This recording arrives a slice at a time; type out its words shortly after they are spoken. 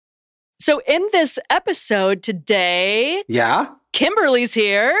So in this episode today, Yeah? Kimberly's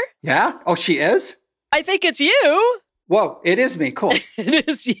here. Yeah? Oh, she is? I think it's you. Whoa, it is me. Cool. It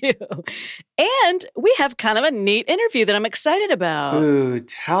is you. And we have kind of a neat interview that I'm excited about. Ooh,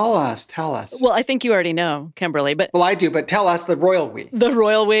 tell us. Well, I think you already know, Kimberly, but Well, I do, but tell us the royal we. the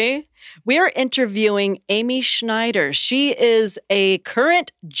royal we. We are interviewing Amy Schneider. She is a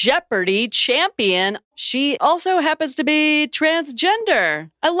current Jeopardy champion. She also happens to be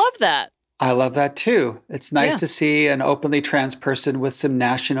transgender. I love that. I love that too. It's nice to see an openly trans person with some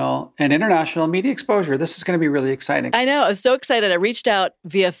national and international media exposure. This is going to be really exciting. I know. I was so excited. I reached out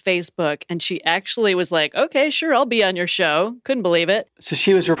via Facebook and she actually was like, okay, sure, I'll be on your show. Couldn't believe it. So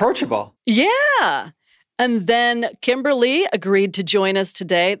she was approachable. Yeah. And then Kimberly agreed to join us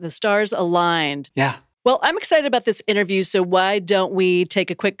today. The stars aligned. Yeah. Well, I'm excited about this interview, so why don't we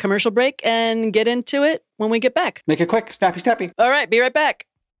take a quick commercial break and get into it when we get back? Make it quick. Snappy. All right, be right back.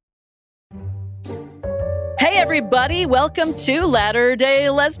 Hey, everybody. Welcome to Latter-day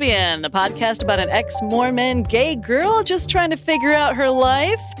Lesbian, the podcast about an ex-Mormon gay girl just trying to figure out her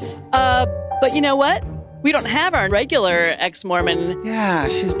life. But you know what? We don't have our regular ex-Mormon Yeah,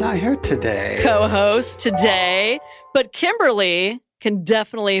 she's not here today. co-host today, but Kimberly can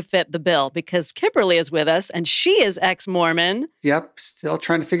definitely fit the bill because Kimberly is with us and she is ex-Mormon. Yep, still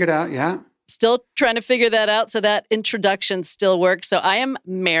trying to figure it out. Yeah. Still trying to figure that out, so that introduction still works. So I am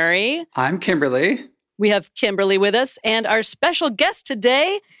Mary. I'm Kimberly. We have Kimberly with us, and our special guest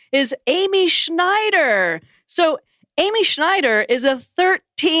today is Amy Schneider. So Amy Schneider is a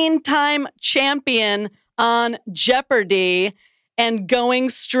 13-time champion on Jeopardy and going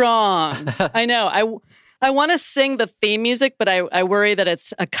strong. I know. I want to sing the theme music, but I worry that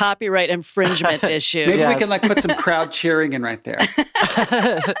it's a copyright infringement issue. Maybe we can put some crowd cheering in right there.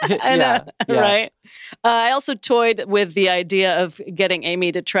 I know, right? I also toyed with the idea of getting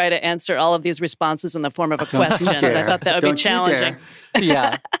Amy to try to answer all of these responses in the form of a question. And I thought that would be challenging.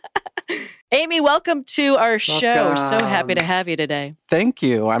 Yeah. Amy, welcome to our show. We're so happy to have you today. Thank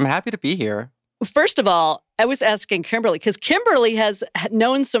you. I'm happy to be here. First of all, I was asking Kimberly, because Kimberly has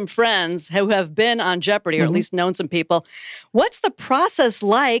known some friends who have been on Jeopardy, or at least known some people. What's the process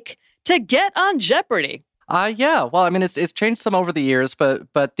like to get on Jeopardy? Yeah. Well, I mean, it's changed some over the years,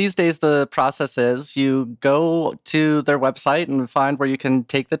 but these days the process is you go to their website and find where you can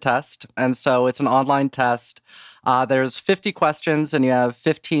take the test. And so it's an online test. There's 50 questions and you have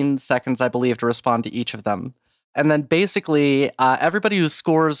 15 seconds, I believe, to respond to each of them. And then basically, everybody who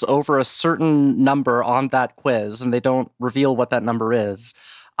scores over a certain number on that quiz, and they don't reveal what that number is,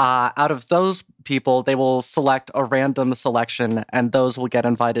 out of those people, they will select a random selection, and those will get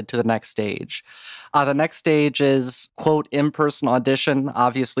invited to the next stage. The next stage is, quote, in-person audition.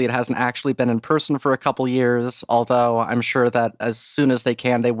 Obviously, it hasn't actually been in person for a couple years, although I'm sure that as soon as they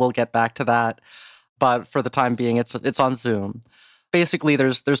can, they will get back to that. But for the time being, it's on Zoom. Basically,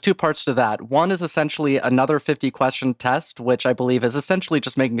 there's two parts to that. One is essentially another 50-question test, which I believe is essentially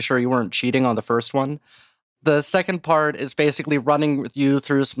just making sure you weren't cheating on the first one. The second part is basically running you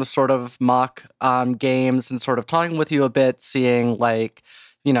through some sort of mock games and sort of talking with you a bit, seeing like,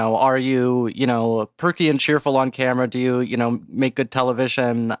 are you, perky and cheerful on camera? Do you, make good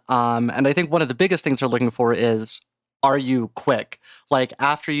television? And I think one of the biggest things they're looking for is, are you quick? Like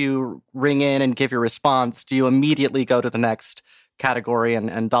after you ring in and give your response, do you immediately go to the next category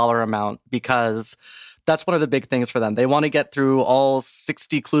and dollar amount? Because that's one of the big things for them. They want to get through all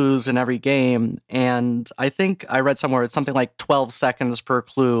 60 clues in every game. And I think I read somewhere it's something like 12 seconds per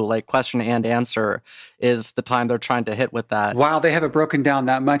clue, like question and answer is the time they're trying to hit with that. Wow, they have it broken down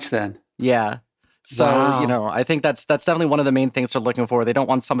that much then. Yeah. So, I think that's definitely one of the main things they're looking for. They don't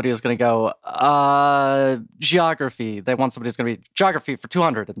want somebody who's going to go, geography. They want somebody who's going to be geography for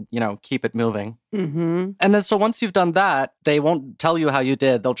 200 and, keep it moving. Mm-hmm. And then so once you've done that, they won't tell you how you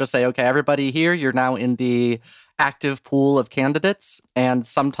did. They'll just say, okay, everybody here, you're now in the active pool of candidates. And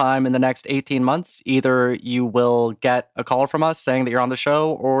sometime in the next 18 months, either you will get a call from us saying that you're on the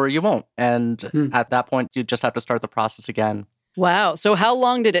show or you won't. And at that point, you just have to start the process again. Wow. So how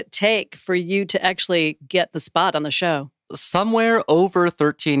long did it take for you to actually get the spot on the show? Somewhere over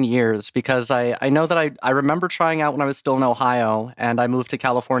 13 years, because I know that I remember trying out when I was still in Ohio, and I moved to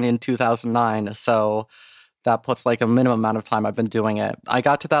California in 2009. So that puts like a minimum amount of time I've been doing it. I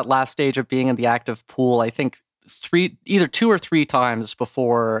got to that last stage of being in the active pool, I think either 2 or 3 times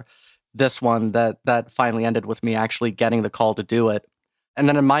before this one that finally ended with me actually getting the call to do it. And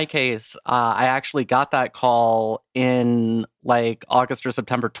then in my case, I actually got that call in like August or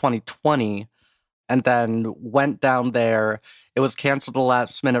September 2020, and then went down there It was canceled the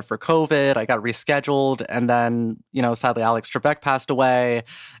last minute for COVID. I got rescheduled. And then, sadly, Alex Trebek passed away.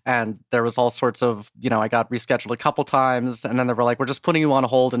 And there was all sorts of, I got rescheduled a couple times. And then they were like, we're just putting you on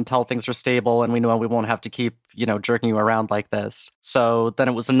hold until things are stable. And we know we won't have to keep, jerking you around like this. So then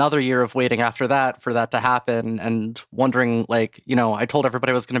it was another year of waiting after that for that to happen and wondering, like, I told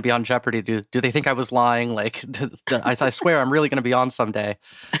everybody I was going to be on Jeopardy. Do they think I was lying? Like, I swear I'm really going to be on someday.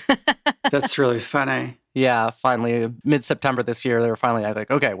 That's really funny. Yeah, finally, mid-September this year, they were finally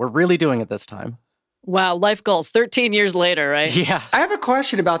like, okay, we're really doing it this time. Wow, life goals, 13 years later, right? Yeah. I have a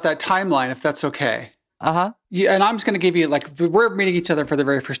question about that timeline, if that's okay. Uh-huh. Yeah, and I'm just going to give you, we're meeting each other for the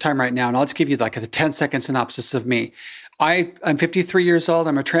very first time right now, and I'll just give you a 10-second synopsis of me. I'm 53 years old.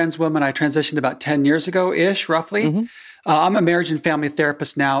 I'm a trans woman. I transitioned about 10 years ago-ish, roughly. Mm-hmm. I'm a marriage and family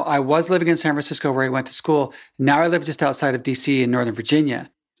therapist now. I was living in San Francisco where I went to school. Now I live just outside of D.C. in Northern Virginia.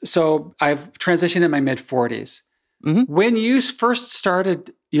 So I've transitioned in my mid-40s. Mm-hmm. When you first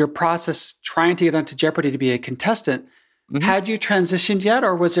started your process trying to get onto Jeopardy to be a contestant, mm-hmm. had you transitioned yet,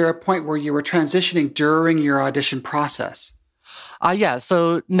 or was there a point where you were transitioning during your audition process? Yeah.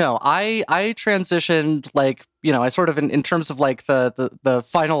 So no, I transitioned I sort of in terms of the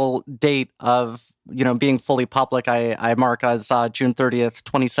final date of, being fully public, I mark as June 30th,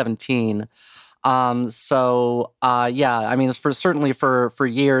 2017. I mean, certainly for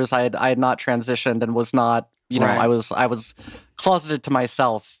years, I had not transitioned and was not, right. I was closeted to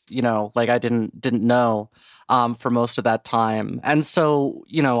myself, I didn't know, for most of that time. And so,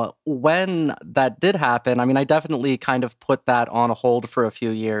 when that did happen, I mean, I definitely kind of put that on hold for a few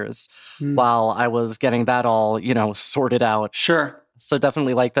years while I was getting that all, sorted out. Sure. So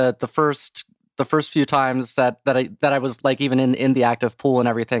definitely the first few times that I was even in the active pool and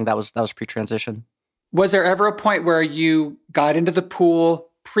everything, that was pre-transition. Was there ever a point where you got into the pool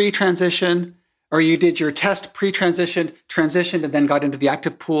pre-transition, or you did your test pre-transition, transitioned, and then got into the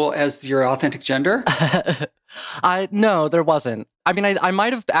active pool as your authentic gender? No, there wasn't. I mean, I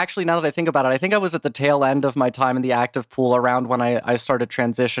might have actually, now that I think about it, I think I was at the tail end of my time in the active pool around when I started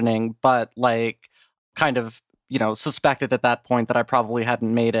transitioning, but kind of suspected at that point that I probably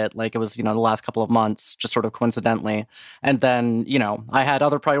hadn't made it. It was, the last couple of months, just sort of coincidentally. And then, I had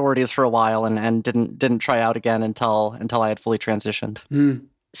other priorities for a while and didn't try out again until I had fully transitioned. Mm.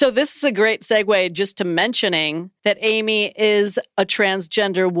 So this is a great segue just to mentioning that Amy is a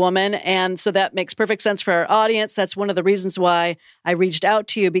transgender woman. And so that makes perfect sense for our audience. That's one of the reasons why I reached out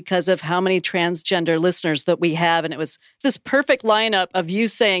to you, because of how many transgender listeners that we have. And it was this perfect lineup of you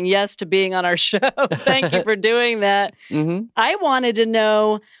saying yes to being on our show. Thank you for doing that. Mm-hmm. I wanted to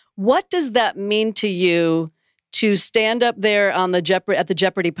know, what does that mean to you to stand up there on at the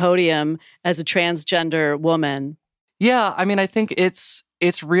Jeopardy podium as a transgender woman? Yeah, I mean, I think it's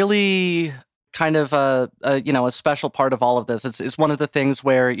really kind of a special part of all of this. It's one of the things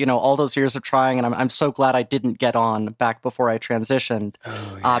where, all those years of trying, and I'm so glad I didn't get on back before I transitioned,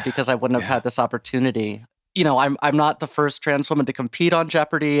 because I wouldn't have had this opportunity. I'm not the first trans woman to compete on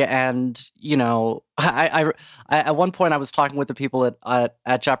Jeopardy, and I at one point I was talking with the people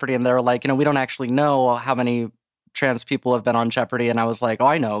at Jeopardy, and they were like, we don't actually know how many trans people have been on Jeopardy, and I was like, oh,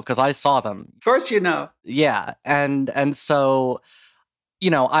 I know, because I saw them. Of course you know. Yeah, and so,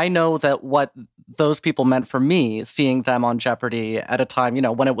 I know that what those people meant for me, seeing them on Jeopardy at a time,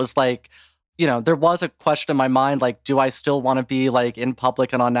 when it was there was a question in my mind, do I still want to be in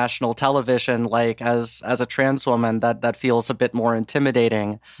public and on national television, as a trans woman? That feels a bit more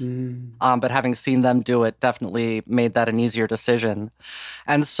intimidating. But having seen them do it definitely made that an easier decision.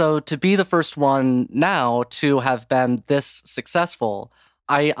 And so to be the first one now to have been this successful,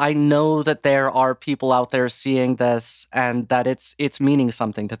 I know that there are people out there seeing this and that it's meaning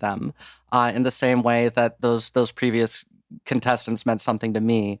something to them, in the same way that those previous contestants meant something to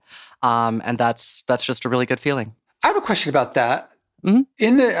me, and that's just a really good feeling. I have a question about that.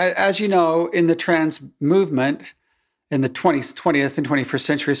 Mm-hmm. As you know, in the trans movement, in the 20th and 21st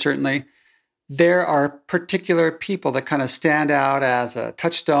century, certainly, there are particular people that kind of stand out as a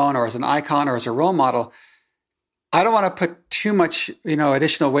touchstone or as an icon or as a role model. I don't want to put too much,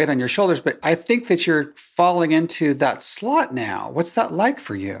 additional weight on your shoulders, but I think that you're falling into that slot now. What's that like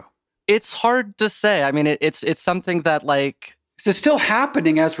for you? It's hard to say. I mean, it's something that it's still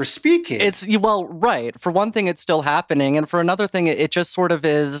happening as we're speaking. Right. For one thing, it's still happening. And for another thing, it just sort of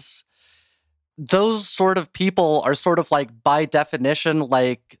is, those sort of people are sort of by definition,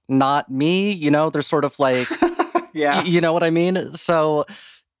 not me, they're sort of yeah. You know what I mean? So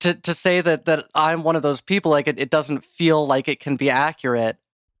to say that I'm one of those people, it doesn't feel like it can be accurate.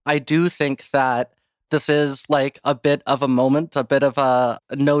 I do think that this is a bit of a moment, a bit of a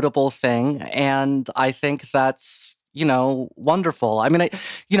notable thing. And I think that's, wonderful. I mean,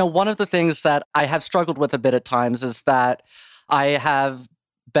 one of the things that I have struggled with a bit at times is that I have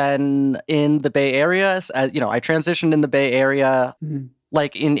been in the Bay Area. I transitioned in the Bay Area,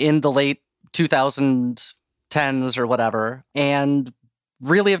 like in the late 2010s or whatever, and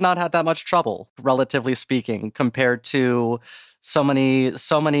really have not had that much trouble, relatively speaking, compared to so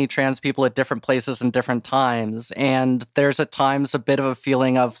many trans people at different places and different times. And there's at times a bit of a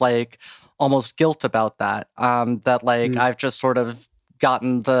feeling of like almost guilt about that, that like I've just sort of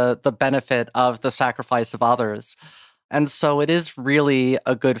gotten the benefit of the sacrifice of others. And so it is really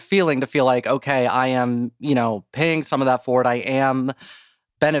a good feeling to feel like, okay, I am, paying some of that forward. I am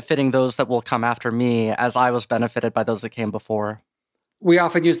benefiting those that will come after me as I was benefited by those that came before. We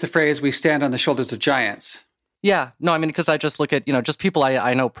often use the phrase, we stand on the shoulders of giants. Yeah. No, I mean, because I just look at, just people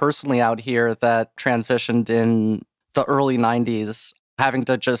I know personally out here that transitioned in the early 90s, having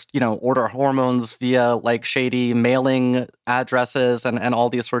to just, order hormones via like shady mailing addresses and all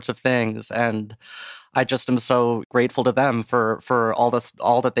these sorts of things. And I just am so grateful to them for all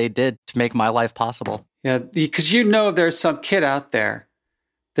that they did to make my life possible. Yeah, because there's some kid out there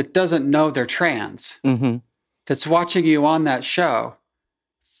that doesn't know they're trans, that's watching you on that show,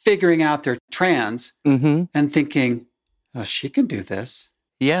 figuring out they're trans, and thinking, oh, she can do this.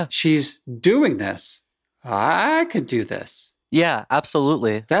 Yeah. She's doing this. I could do this. Yeah,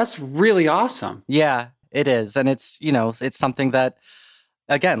 absolutely. That's really awesome. Yeah, it is. And it's, it's something that,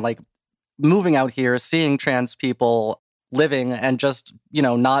 again, like moving out here, seeing trans people living and just,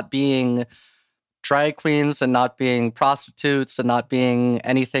 not being drag queens and not being prostitutes and not being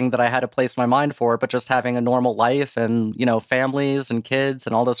anything that I had to place my mind for, but just having a normal life and, families and kids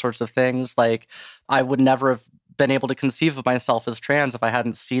and all those sorts of things. Like I would never have been able to conceive of myself as trans if I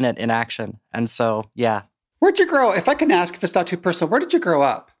hadn't seen it in action. And so, yeah. Where'd you grow? If I can ask, if it's not too personal, where did you grow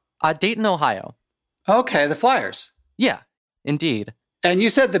up? Dayton, Ohio. Okay, the Flyers. Yeah, indeed. And you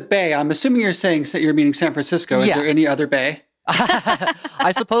said the Bay. I'm assuming you're meaning San Francisco. Is there any other Bay?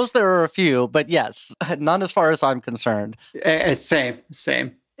 I suppose there are a few, but yes, none as far as I'm concerned. It's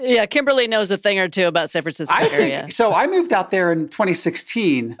same. Yeah, Kimberly knows a thing or two about San Francisco area. So I moved out there in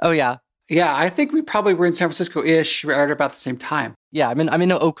 2016. Oh, yeah. Yeah, I think we probably were in San Francisco-ish right about the same time. Yeah, I'm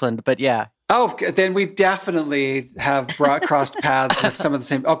in Oakland, but yeah. Oh, then we definitely have crossed paths with some of the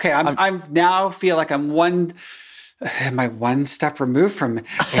same. Okay, I'm now feel like am I one step removed from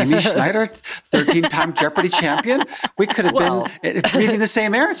Amy Schneider, 13-time Jeopardy champion? We could have been breathing the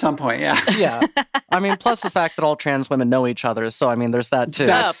same air at some point, yeah. Yeah. I mean, plus the fact that all trans women know each other. So, I mean, there's that too.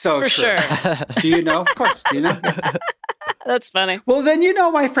 That's so for true. Sure. Do you know? Of course. Do you know? That's funny. Well, then you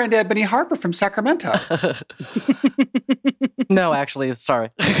know my friend Ebony Harper from Sacramento. No, actually, sorry.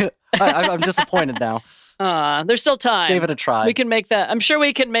 I'm disappointed now. There's still time. Gave it a try. We can make that. I'm sure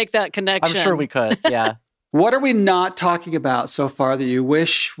we can make that connection. I'm sure we could, yeah. What are we not talking about so far that you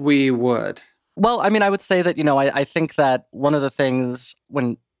wish we would? Well, I mean, I would say that, I think that one of the things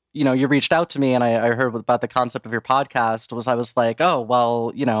when, you reached out to me and I heard about the concept of your podcast was I was like, oh,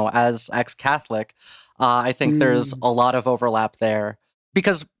 well, as ex-Catholic, I think there's a lot of overlap there.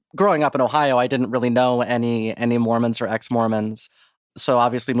 Because growing up in Ohio, I didn't really know any Mormons or ex-Mormons. So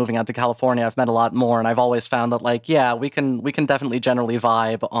obviously moving out to California, I've met a lot more. And I've always found that like, yeah, we can definitely generally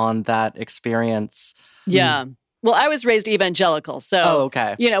vibe on that experience. Yeah. Well, I was raised evangelical. So,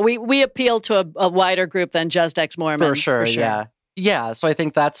 okay. We appeal to a wider group than just ex-Mormons. For sure, yeah. Yeah, so I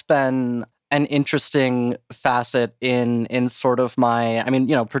think that's been an interesting facet in sort of my,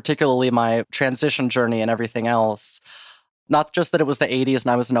 particularly my transition journey and everything else. Not just that it was the 80s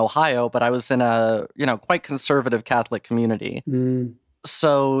and I was in Ohio, but I was in a, quite conservative Catholic community.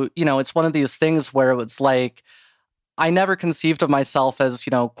 So, it's one of these things where it's like, I never conceived of myself as,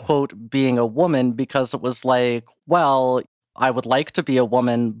 quote, being a woman because it was like, well, I would like to be a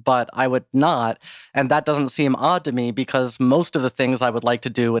woman, but I would not. And that doesn't seem odd to me because most of the things I would like to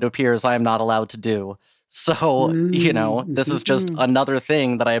do, it appears I am not allowed to do. So, this is just another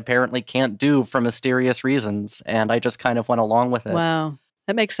thing that I apparently can't do for mysterious reasons. And I just kind of went along with it. Wow.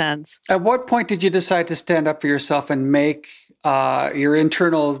 That makes sense. At what point did you decide to stand up for yourself and make your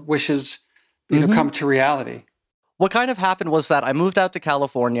internal wishes, come to reality? What kind of happened was that I moved out to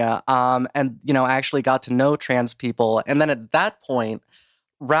California and, actually got to know trans people. And then at that point,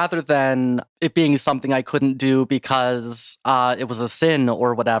 rather than it being something I couldn't do because it was a sin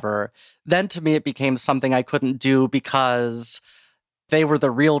or whatever, then to me it became something I couldn't do because they were the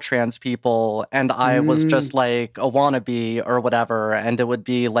real trans people and I was just like a wannabe or whatever. And it would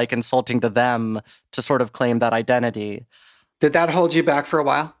be like insulting to them to sort of claim that identity. Did that hold you back for a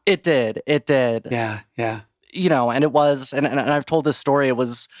while? It did. Yeah. and it was, and I've told this story, it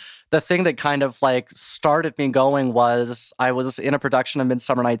was the thing that kind of like started me going was I was in a production of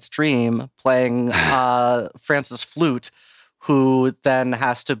Midsummer Night's Dream playing Francis Flute, who then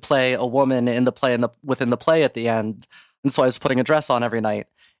has to play a woman in the play within the play at the end. And so I was putting a dress on every night.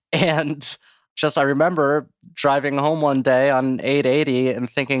 And I remember driving home one day on 880 and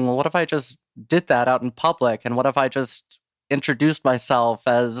thinking, well, what if I just did that out in public? And what if I just introduced myself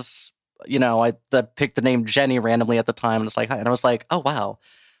as, I picked the name Jenny randomly at the time. And I was like, oh, wow,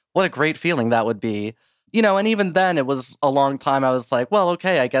 what a great feeling that would be. And even then it was a long time. I was like, well,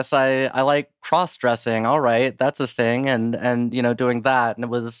 okay, I guess I like cross-dressing. All right, that's a thing. And doing that.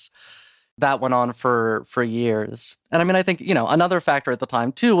 And that went on for years. And I mean, I think, another factor at the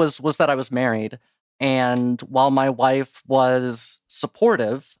time too was that I was married. And while my wife was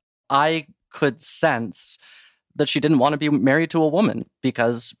supportive, I could sense that she didn't want to be married to a woman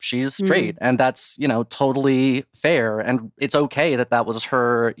because she's straight. And that's, totally fair. And it's okay that was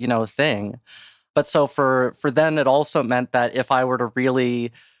her, thing. But so for then, it also meant that if I were to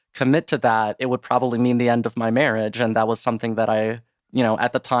really commit to that, it would probably mean the end of my marriage. And that was something that I,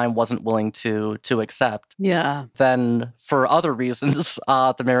 at the time wasn't willing to accept. Yeah. Then for other reasons,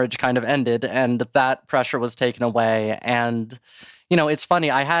 the marriage kind of ended and that pressure was taken away. And, it's funny,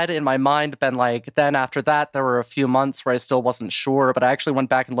 I had in my mind been like, then after that, there were a few months where I still wasn't sure, but I actually went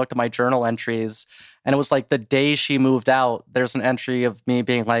back and looked at my journal entries. And it was like the day she moved out, there's an entry of me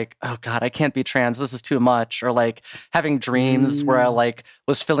being like, oh God, I can't be trans. This is too much. Or like having dreams where I like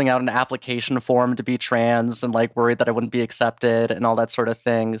was filling out an application form to be trans and like worried that I wouldn't be accepted and all that sort of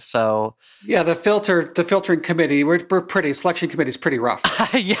thing. So yeah, the filtering committee, selection committee is pretty rough.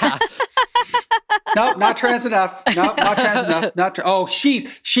 Yeah. No, not trans enough. No, not trans enough.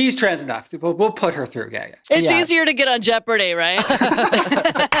 She's trans enough. We'll put her through. Yeah. It's easier to get on Jeopardy, right?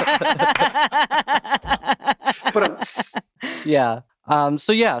 Yeah.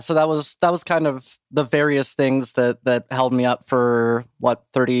 So that was kind of the various things that held me up for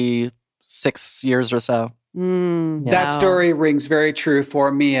 36 years or so. That story rings very true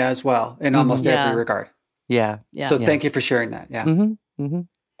for me as well in almost every regard. Yeah. So thank you for sharing that. Yeah. Mm-hmm. Mm-hmm.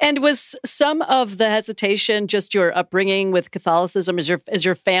 And was some of the hesitation just your upbringing with Catholicism? Is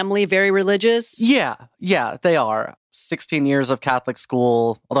your family very religious? Yeah, they are. 16 years of Catholic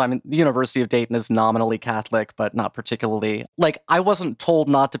school, although the University of Dayton is nominally Catholic, but not particularly. Like, I wasn't told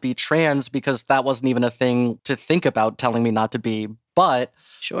not to be trans because that wasn't even a thing to think about telling me not to be. But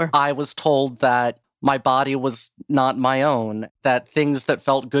sure, I was told that my body was not my own, that things that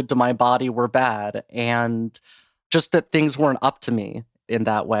felt good to my body were bad, and just that things weren't up to me in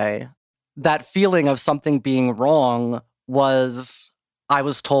that way. That feeling of something being wrong was, I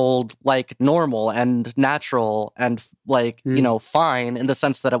was told, like, normal and natural and like, fine, in the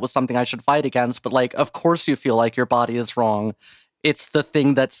sense that it was something I should fight against. But like, of course you feel like your body is wrong. It's the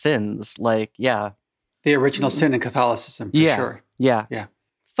thing that sins. Like, yeah. The original sin in Catholicism, for sure. Yeah.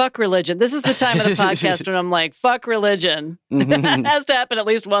 Fuck religion. This is the time of the podcast when I'm like, fuck religion. It has to happen at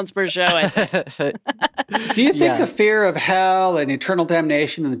least once per show, I think. Do you think the fear of hell and eternal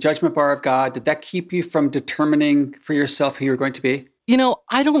damnation and the judgment bar of God, did that keep you from determining for yourself who you were going to be?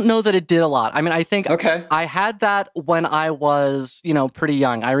 I don't know that it did a lot. I mean, I think I had that when I was, pretty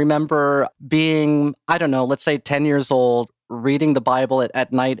young. I remember being, I don't know, let's say 10 years old, reading the Bible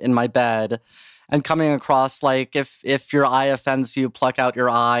at night in my bed and coming across, like, if your eye offends you, pluck out your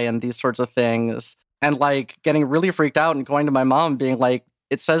eye and these sorts of things. And, like, getting really freaked out and going to my mom being like,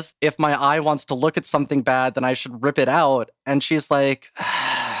 it says if my eye wants to look at something bad, then I should rip it out. And she's like,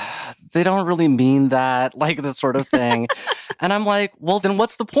 they don't really mean that, like, this sort of thing. And I'm like, well, then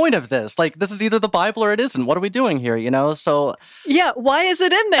what's the point of this? Like, this is either the Bible or it isn't. What are we doing here, So yeah, why is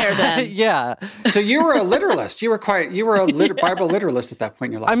it in there then? Yeah. So you were a literalist. You were a Bible literalist at that point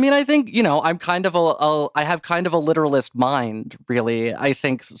in your life. I mean, I think, I'm kind of I have kind of a literalist mind, really. I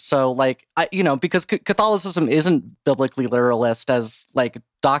think so, like, because Catholicism isn't biblically literalist as, like,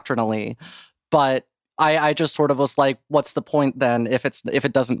 doctrinally, but I just sort of was like, what's the point then if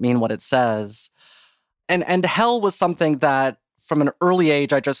it doesn't mean what it says? And hell was something that from an early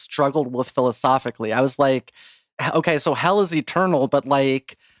age I just struggled with philosophically. I was like, okay, so hell is eternal, but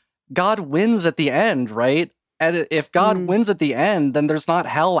like God wins at the end, right? And if God wins at the end, then there's not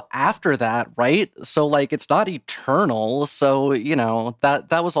hell after that, right? So like it's not eternal. So,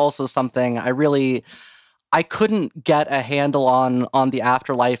 that was also something I couldn't get a handle on the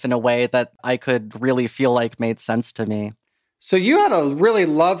afterlife in a way that I could really feel like made sense to me. So you had a really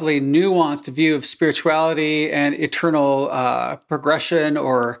lovely, nuanced view of spirituality and eternal progression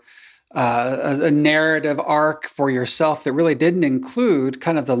or a narrative arc for yourself that really didn't include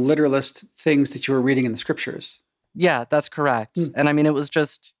kind of the literalist things that you were reading in the scriptures. Yeah, that's correct. And I mean, it was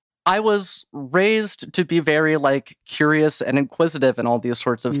just, I was raised to be very like curious and inquisitive and all these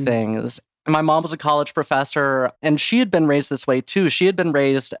sorts of things. My mom was a college professor, and she had been raised this way too. She had been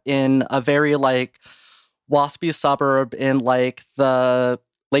raised in a very like waspy suburb in like the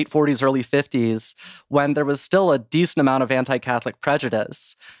late 40s, early 50s, when there was still a decent amount of anti-Catholic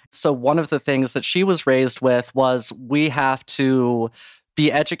prejudice. So one of the things that she was raised with was we have to be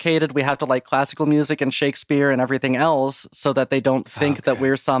educated. We have to like classical music and Shakespeare and everything else so that they don't think that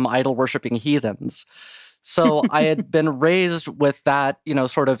we're some idol-worshipping heathens. So I had been raised with that, you know,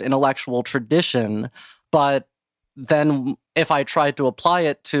 sort of intellectual tradition. But then if I tried to apply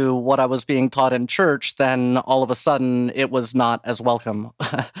it to what I was being taught in church, then all of a sudden it was not as welcome.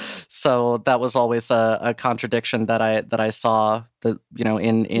 So that was always a contradiction that I saw that, you know,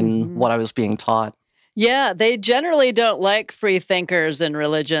 in what I was being taught. Yeah, they generally don't like free thinkers in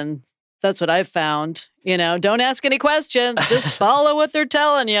religion. That's what I've found. You know, don't ask any questions. Just follow what they're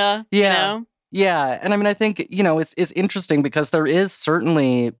telling you. Yeah. You know? Yeah. And I mean, I think, you know, it's interesting because there is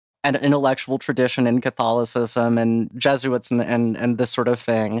certainly an intellectual tradition in Catholicism and Jesuits and this sort of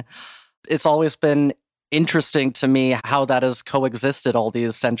thing. It's always been interesting to me how that has coexisted all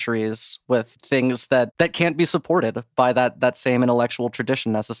these centuries with things that can't be supported by that same intellectual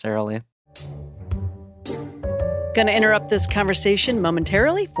tradition necessarily. Going to interrupt this conversation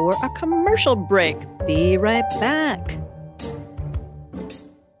momentarily for a commercial break. Be right back.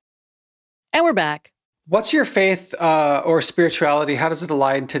 And we're back. What's your faith or spirituality? How does it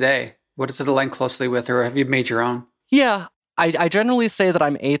align today? What does it align closely with, or have you made your own? Yeah, I generally say that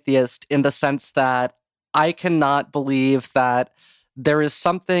I'm atheist in the sense that I cannot believe that there is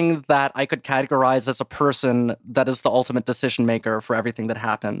something that I could categorize as a person that is the ultimate decision maker for everything that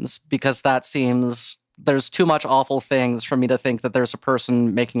happens, because that seems, there's too much awful things for me to think that there's a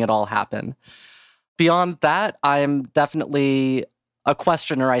person making it all happen. Beyond that, I'm definitely a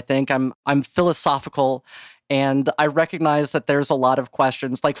questioner, I think. I'm philosophical, and I recognize that there's a lot of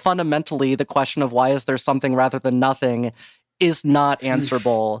questions. Like fundamentally, the question of why is there something rather than nothing is not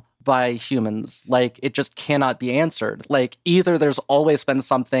answerable by humans. Like, it just cannot be answered. Like, either there's always been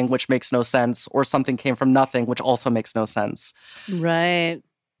something which makes no sense, or something came from nothing, which also makes no sense. Right.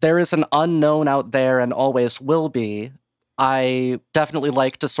 There is an unknown out there and always will be. I definitely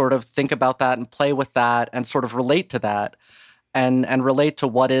like to sort of think about that and play with that and sort of relate to that and relate to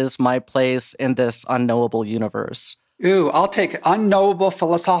what is my place in this unknowable universe. Ooh, I'll take unknowable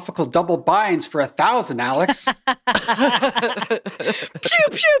philosophical double binds for 1,000, Alex. Pew,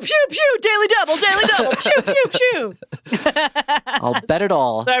 pew, pew, pew, daily double, pew, pew, pew. I'll bet it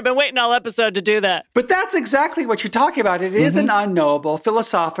all. Sorry, I've been waiting all episode to do that. But that's exactly what you're talking about. It is an unknowable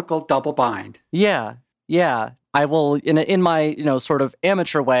philosophical double bind. Yeah, yeah. I will, in my, you know, sort of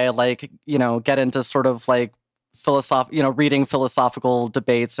amateur way, like, you know, get into sort of like reading philosophical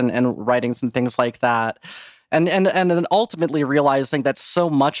debates and writings and things like that. And then ultimately realizing that so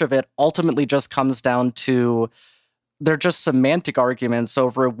much of it ultimately just comes down to they're just semantic arguments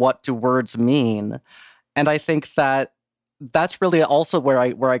over what do words mean. And I think that that's really also where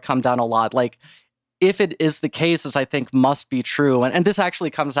I come down a lot. Like, if it is the case, as I think must be true, and this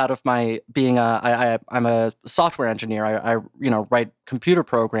actually comes out of my being I'm a software engineer. I write computer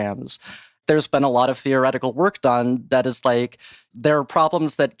programs. There's been a lot of theoretical work done that is like, there are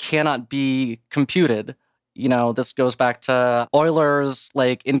problems that cannot be computed. You know, this goes back to Euler's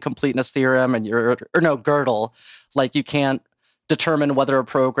like incompleteness theorem and Gödel. Like, you can't determine whether a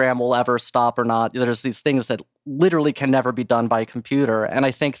program will ever stop or not. There's these things that literally can never be done by a computer. And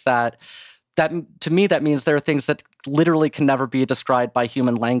I think that to me, that means there are things that literally can never be described by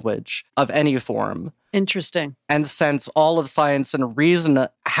human language of any form. Interesting. And since all of science and reason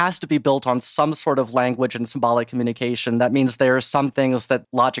has to be built on some sort of language and symbolic communication, that means there are some things that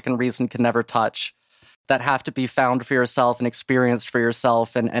logic and reason can never touch, that have to be found for yourself and experienced for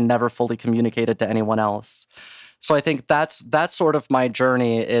yourself and never fully communicated to anyone else. So I think that's sort of my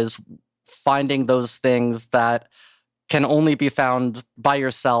journey, is finding those things that can only be found by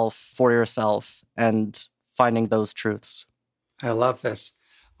yourself, for yourself, and finding those truths. I love this.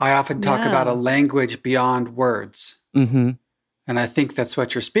 I often talk about a language beyond words. Mm-hmm. And I think that's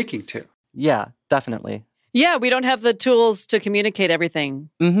what you're speaking to. Yeah, definitely. Yeah, we don't have the tools to communicate everything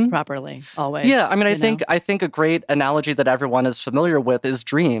properly, always. Yeah, I mean, I think a great analogy that everyone is familiar with is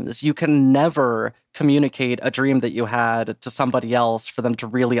dreams. You can never communicate a dream that you had to somebody else for them to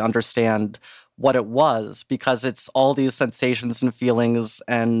really understand what it was, because it's all these sensations and feelings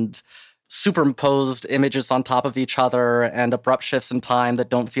and superimposed images on top of each other and abrupt shifts in time that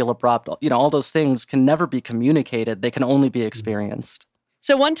don't feel abrupt. All those things can never be communicated. They can only be experienced.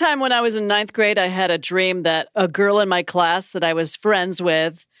 So one time when I was in ninth grade, I had a dream that a girl in my class that I was friends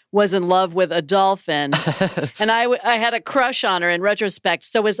with was in love with a dolphin. And I had a crush on her in retrospect.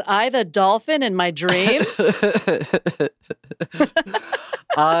 So was I the dolphin in my dream?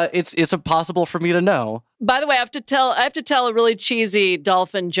 It's impossible for me to know. By the way, I have to tell a really cheesy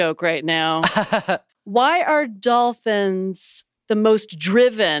dolphin joke right now. Why are dolphins the most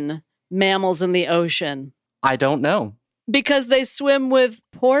driven mammals in the ocean? I don't know. Because they swim with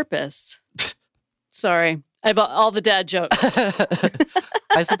porpoise. Sorry. I have all the dad jokes.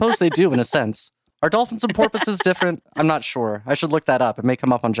 I suppose they do, in a sense. Are dolphins and porpoises different? I'm not sure. I should look that up. It may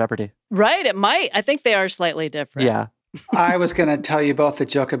come up on Jeopardy. Right, it might. I think they are slightly different. Yeah. I was going to tell you both a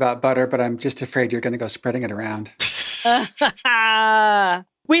joke about butter, but I'm just afraid you're going to go spreading it around.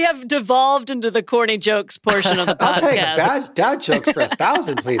 We have devolved into the corny jokes portion of the podcast. I'll take bad dad jokes for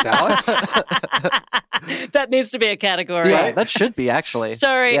 1,000, please, Alex. That needs to be a category. Yeah, that should be, actually.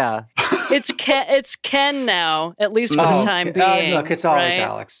 Sorry. Yeah. It's Ken now, at least for the time being. Look, it's always right?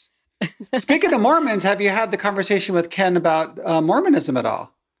 Alex. Speaking of Mormons, have you had the conversation with Ken about Mormonism at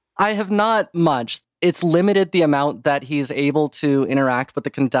all? I have not much. It's limited the amount that he's able to interact with the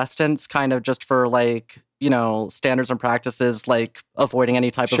contestants, kind of just for standards and practices, like avoiding any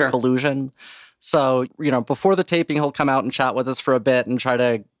type of collusion. So, before the taping, he'll come out and chat with us for a bit and try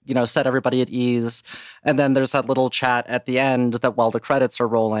to, set everybody at ease. And then there's that little chat at the end that while the credits are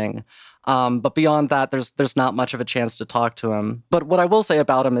rolling. But beyond that, there's not much of a chance to talk to him. But what I will say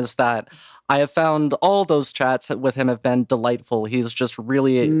about him is that I have found all those chats with him have been delightful. He's just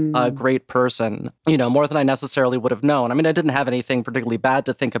really a great person, more than I necessarily would have known. I mean, I didn't have anything particularly bad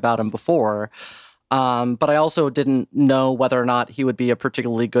to think about him before. But I also didn't know whether or not he would be a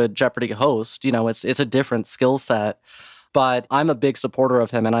particularly good Jeopardy host. It's a different skill set. But I'm a big supporter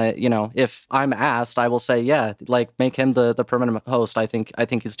of him, and if I'm asked, I will say, yeah, make him the permanent host. I think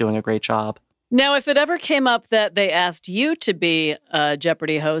he's doing a great job. Now, if it ever came up that they asked you to be a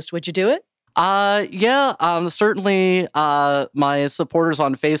Jeopardy host, would you do it? Yeah. Certainly, my supporters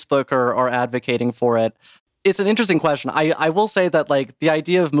on Facebook are advocating for it. It's an interesting question. I will say that the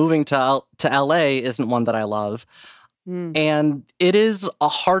idea of moving to LA isn't one that I love. And it is a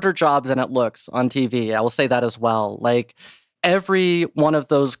harder job than it looks on TV. I will say that as well. Every one of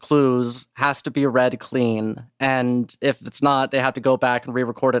those clues has to be read clean. And if it's not, they have to go back and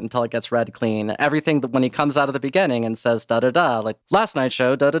re-record it until it gets read clean. Everything that when he comes out of the beginning and says da-da-da, like last night's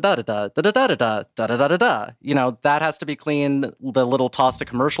show, da-da-da-da-da, da-da-da-da-da, da-da-da-da-da, that has to be clean. The little toss to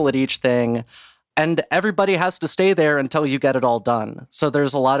commercial at each thing. And everybody has to stay there until you get it all done. So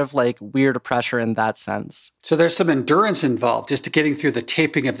there's a lot of weird pressure in that sense. So there's some endurance involved just to getting through the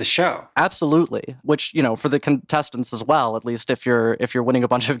taping of the show. Absolutely. Which, for the contestants as well, at least if you're winning a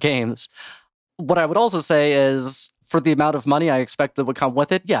bunch of games. What I would also say is for the amount of money I expect that would come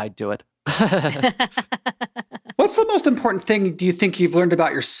with it, yeah, I'd do it. What's the most important thing do you think you've learned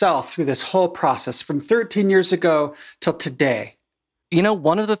about yourself through this whole process from 13 years ago till today?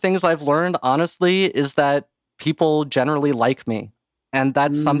 One of the things I've learned, honestly, is that people generally like me. And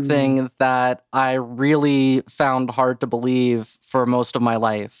that's something that I really found hard to believe for most of my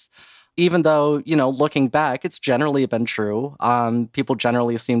life. Even though, looking back, it's generally been true. People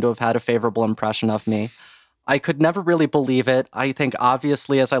generally seem to have had a favorable impression of me. I could never really believe it. I think,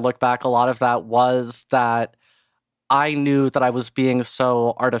 obviously, as I look back, a lot of that was that I knew that I was being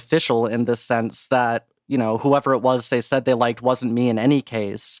so artificial in the sense that whoever it was they said they liked wasn't me in any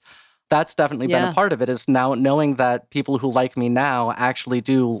case. That's definitely been a part of it, is now knowing that people who like me now actually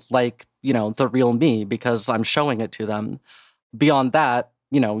do like, the real me because I'm showing it to them. Beyond that,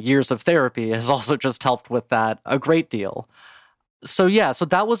 years of therapy has also just helped with that a great deal. So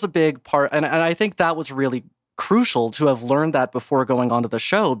that was a big part. And I think that was really crucial to have learned that before going onto the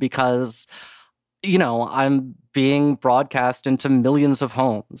show because, I'm being broadcast into millions of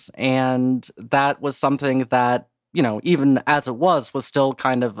homes. And that was something that, even as it was still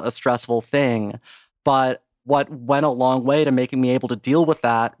kind of a stressful thing. But what went a long way to making me able to deal with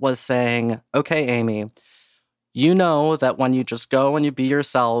that was saying, okay, Amy, that when you just go and you be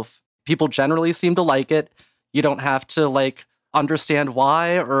yourself, people generally seem to like it. You don't have to understand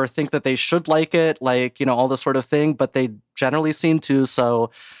why or think that they should like it, all this sort of thing, but they generally seem to.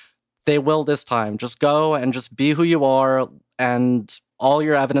 So they will this time. Just go and just be who you are, and all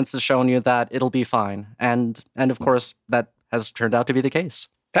your evidence has shown you that it'll be fine. And of course, that has turned out to be the case.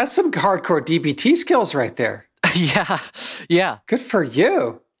 That's some hardcore DBT skills right there. Yeah. Good for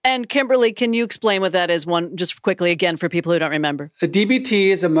you. And Kimberly, can you explain what that is, one just quickly again for people who don't remember? A DBT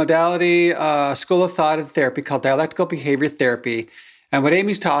is a modality, school of thought and therapy called dialectical behavior therapy. And what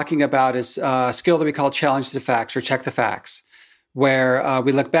Amy's talking about is a skill that we call challenge the facts or check the facts, where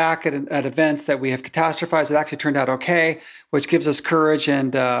we look back at events that we have catastrophized that actually turned out okay, which gives us courage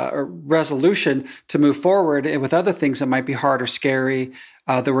and a resolution to move forward with other things that might be hard or scary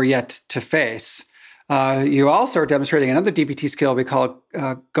that we're yet to face. You also are demonstrating another DBT skill we call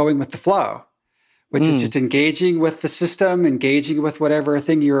going with the flow, which is just engaging with the system, engaging with whatever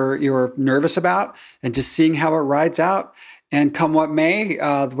thing you're nervous about, and just seeing how it rides out. And come what may,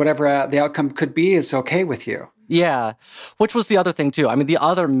 whatever the outcome could be is okay with you. Yeah, which was the other thing, too. I mean, the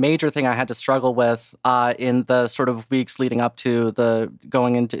other major thing I had to struggle with in the sort of weeks leading up to the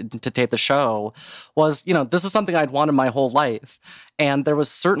going into to tape the show was, this is something I'd wanted my whole life. And there was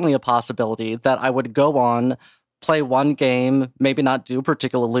certainly a possibility that I would go on, play one game, maybe not do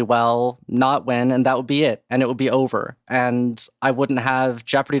particularly well, not win, and that would be it. And it would be over. And I wouldn't have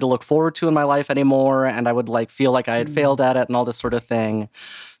Jeopardy to look forward to in my life anymore. And I would feel like I had failed at it and all this sort of thing.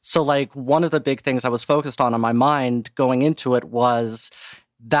 So one of the big things I was focused on my mind going into it was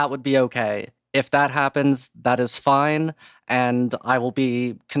that would be okay. If that happens, that is fine. And I will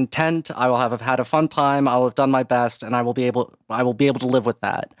be content. I will have had a fun time. I will have done my best, and I will be able to live with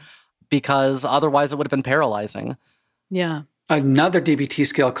that. Because otherwise it would have been paralyzing. Yeah. Another DBT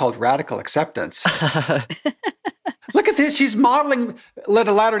skill called radical acceptance. Look at this. She's modeling,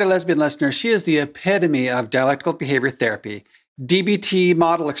 Latter-day lesbian listeners, she is the epitome of dialectical behavior therapy. DBT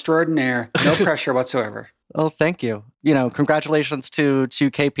model extraordinaire. No pressure whatsoever. Oh, thank you. Congratulations to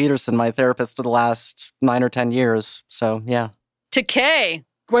Kay Peterson, my therapist of the last 9 or 10 years. So, yeah. To Kay.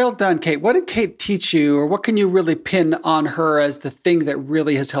 Well done, Kate. What did Kate teach you, or what can you really pin on her as the thing that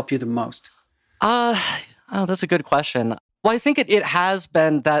really has helped you the most? That's a good question. Well, I think it has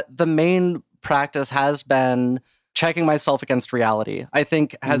been that the main practice has been checking myself against reality. I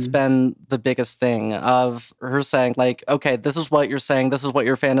think has been the biggest thing of her saying, okay, this is what you're saying, this is what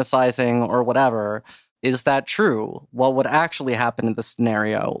you're fantasizing, or whatever. Is that true? What would actually happen in this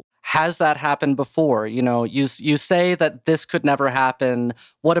scenario? Has that happened before? You say that this could never happen.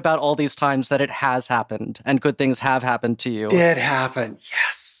 What about all these times that it has happened and good things have happened to you? Did happen,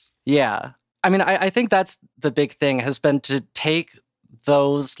 yes. Yeah. I mean, I think that's the big thing has been to take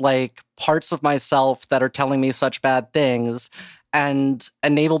those parts of myself that are telling me such bad things and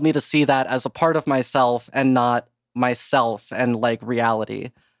enable me to see that as a part of myself and not myself and reality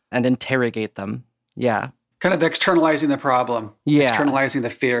and interrogate them. Yeah. Kind of externalizing the problem. Yeah. Externalizing the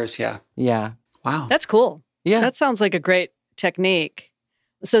fears. Yeah. Yeah. Wow. That's cool. Yeah. That sounds like a great technique.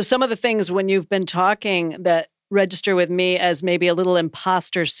 So some of the things when you've been talking that register with me as maybe a little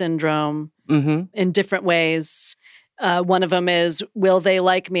imposter syndrome in different ways. One of them is, will they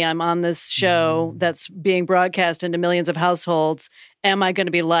like me? I'm on this show that's being broadcast into millions of households. Am I going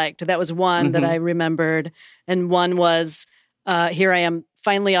to be liked? That was one that I remembered. And one was, here I am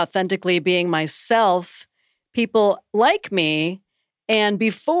finally authentically being myself. People like me. And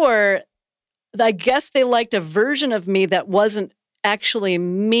before, I guess they liked a version of me that wasn't actually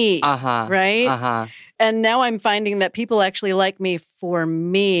me, right? And now I'm finding that people actually like me for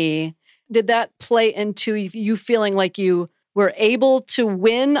me. Did that play into you feeling like you were able to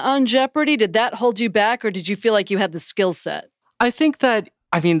win on Jeopardy? Did that hold you back, or did you feel like you had the skill set? I think that,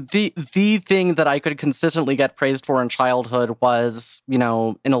 the thing that I could consistently get praised for in childhood was,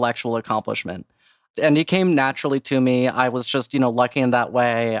 intellectual accomplishment. And it came naturally to me. I was just, lucky in that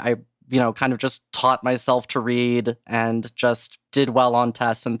way. I, kind of just taught myself to read and just did well on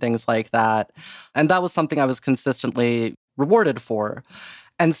tests and things like that. And that was something I was consistently rewarded for.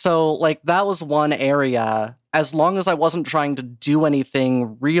 And so, that was one area, as long as I wasn't trying to do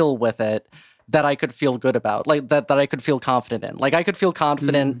anything real with it, that I could feel good about, that I could feel confident in. I could feel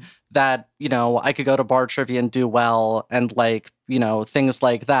confident that, I could go to bar trivia and do well and, things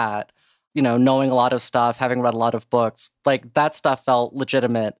like that. Knowing a lot of stuff, having read a lot of books, that stuff felt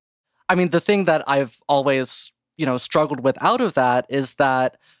legitimate. I mean, the thing that I've always, struggled with out of that is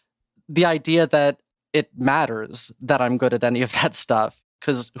that the idea that it matters that I'm good at any of that stuff,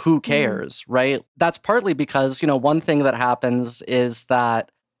 because who cares, right? That's partly because, one thing that happens is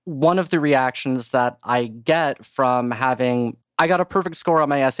that one of the reactions that I get from I got a perfect score on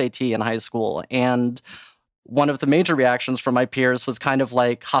my SAT in high school, and one of the major reactions from my peers was kind of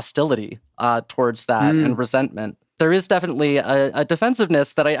hostility towards that and resentment. There is definitely a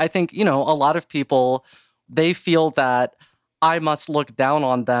defensiveness that I think, a lot of people, they feel that I must look down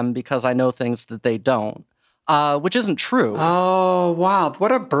on them because I know things that they don't, which isn't true. Oh, wow.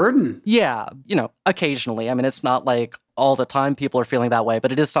 What a burden. Yeah. Occasionally. I mean, it's not all the time people are feeling that way,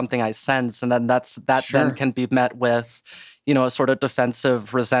 but it is something I sense. And then that then can be met with, a sort of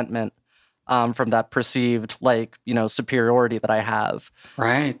defensive resentment from that perceived, superiority that I have.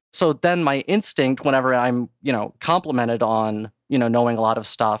 Right. So then my instinct, whenever I'm, complimented on, knowing a lot of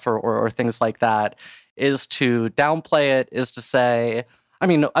stuff or things like that, is to downplay it, is to say,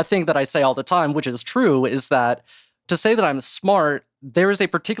 a thing that I say all the time, which is true, is that to say that I'm smart, there is a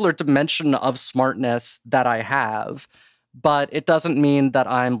particular dimension of smartness that I have, but it doesn't mean that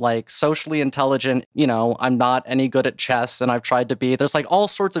I'm socially intelligent. I'm not any good at chess, and I've tried to be. There's all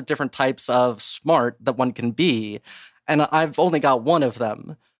sorts of different types of smart that one can be, and I've only got one of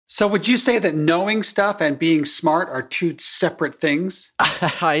them. So would you say that knowing stuff and being smart are two separate things?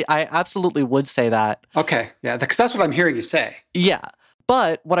 I absolutely would say that. Okay, yeah, because that's what I'm hearing you say. Yeah.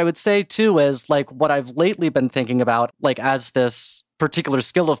 But what I would say, too, is what I've lately been thinking about, as this particular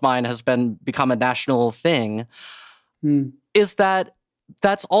skill of mine has become a national thing, is that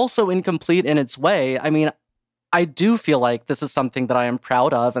that's also incomplete in its way. I do feel like this is something that I am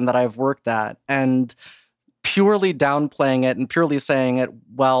proud of and that I've worked at. And purely downplaying it and purely saying it,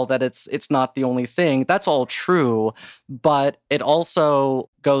 that it's not the only thing, that's all true. But it also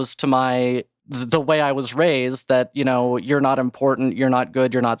goes to the way I was raised, that, you're not important, you're not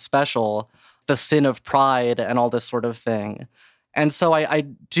good, you're not special, the sin of pride and all this sort of thing. And so I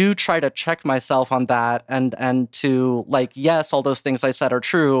do try to check myself on that and to yes, all those things I said are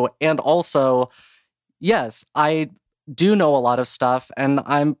true. And also, yes, I do know a lot of stuff and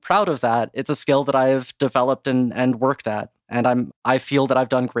I'm proud of that. It's a skill that I've developed and worked at. And I feel that I've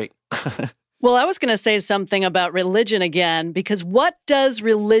done great. Well, I was going to say something about religion again, because what does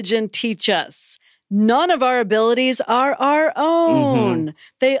religion teach us? None of our abilities are our own. Mm-hmm.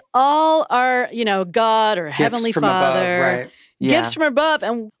 They all are, God or Heavenly Father. Above, right. Gifts from above.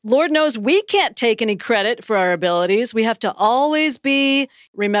 And Lord knows we can't take any credit for our abilities. We have to always be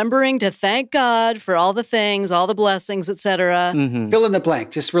remembering to thank God for all the things, all the blessings, etc. Mm-hmm. Fill in the blank,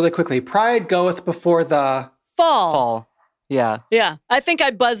 just really quickly. Pride goeth before the... Fall. Yeah. Yeah. I think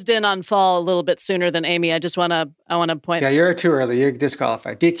I buzzed in on fall a little bit sooner than Amy. I want to point. Yeah, you're too early. You're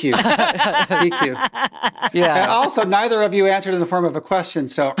disqualified. DQ. DQ. Yeah. And also, neither of you answered in the form of a question.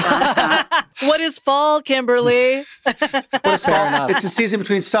 So, what is fall, Kimberly? What is fall? It's the season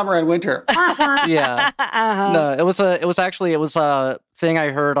between summer and winter. Yeah. No, it was a thing I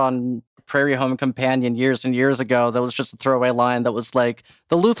heard on Prairie Home Companion years and years ago. That was just a throwaway line that was the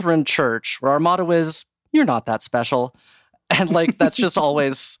Lutheran Church, where our motto is, "You're not that special." And that's just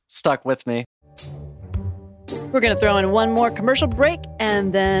always stuck with me. We're going to throw in one more commercial break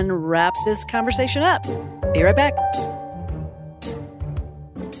and then wrap this conversation up. Be right back.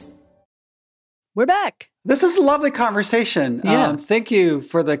 We're back. This is a lovely conversation. Yeah. Thank you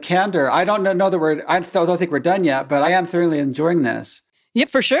for the candor. I don't know that I don't think we're done yet, but I am thoroughly enjoying this. Yeah,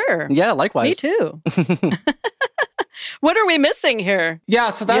 for sure. Yeah, likewise. Me too. What are we missing here?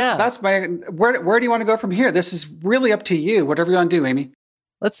 Yeah, so that's my... Where do you want to go from here? This is really up to you. Whatever you want to do, Amy.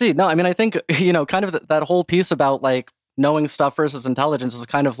 Let's see. No, I think, kind of that whole piece about knowing stuff versus intelligence was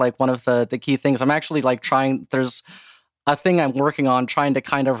kind of one of the key things. I'm actually there's a thing I'm working on trying to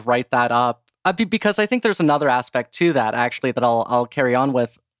kind of write that up. Because I think there's another aspect to that actually that I'll carry on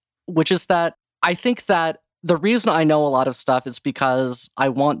with, which is that I think that the reason I know a lot of stuff is because I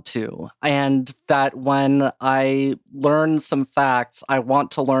want to, and that when I learn some facts, I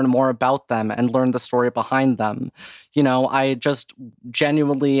want to learn more about them and learn the story behind them. I just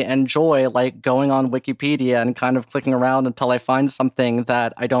genuinely enjoy going on Wikipedia and kind of clicking around until I find something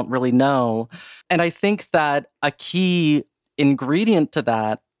that I don't really know. And I think that a key ingredient to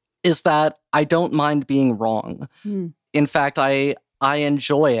that is that I don't mind being wrong. In fact, I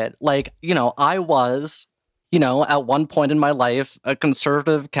enjoy it. I was... at one point in my life, a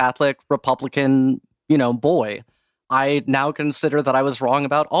conservative, Catholic, Republican, boy. I now consider that I was wrong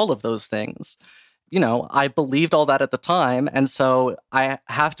about all of those things. I believed all that at the time, and so I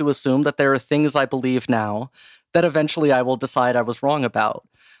have to assume that there are things I believe now that eventually I will decide I was wrong about.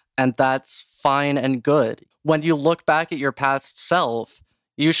 And that's fine and good. When you look back at your past self,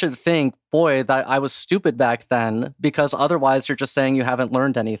 you should think, boy, that I was stupid back then, because otherwise you're just saying you haven't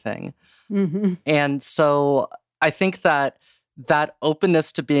learned anything. Mm-hmm. And so I think that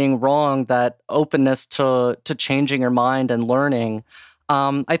openness to being wrong, that openness to changing your mind and learning,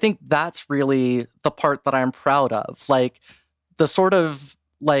 I think that's really the part that I'm proud of. The sort of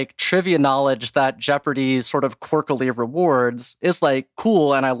trivia knowledge that Jeopardy sort of quirkily rewards is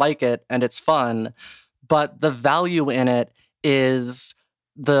cool, and I like it and it's fun. But the value in it is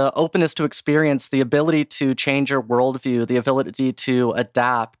the openness to experience, the ability to change your worldview, the ability to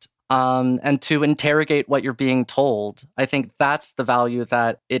adapt. and to interrogate what you're being told. I think that's the value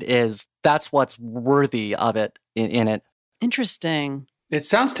that it is. That's what's worthy of it in it. Interesting. It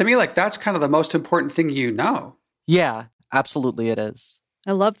sounds to me like that's kind of the most important thing you know. Yeah, absolutely it is.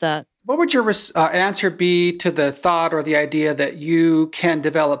 I love that. What would your answer be to the thought or the idea that you can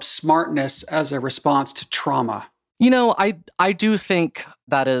develop smartness as a response to trauma? I do think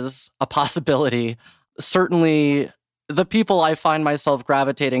that is a possibility. Certainly, the people I find myself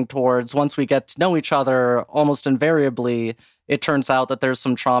gravitating towards, once we get to know each other, almost invariably, it turns out that there's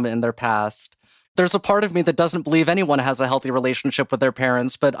some trauma in their past. There's a part of me that doesn't believe anyone has a healthy relationship with their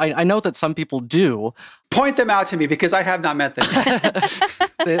parents, but I know that some people do. Point them out to me, because I have not met them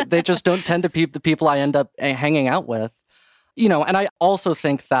yet. They just don't tend to be the people I end up hanging out with. And I also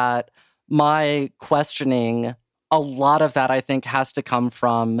think that my questioning, a lot of that I think has to come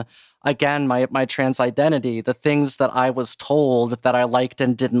from, again, my trans identity, the things that I was told that I liked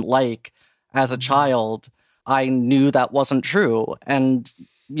and didn't like as a child. I knew that wasn't true. And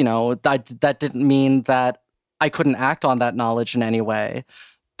that didn't mean that I couldn't act on that knowledge in any way,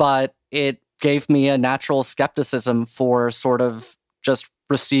 but it gave me a natural skepticism for sort of just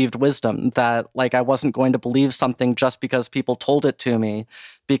received wisdom, that like I wasn't going to believe something just because people told it to me,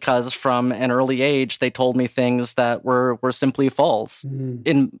 because from an early age they told me things that were simply false.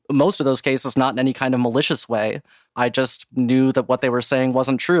 In most of those cases, not in any kind of malicious way. I just knew that what they were saying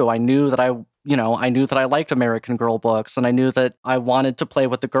wasn't true. I knew that I knew that I liked American Girl books, and I knew that I wanted to play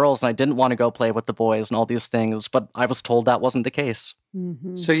with the girls and I didn't want to go play with the boys and all these things, but I was told that wasn't the case.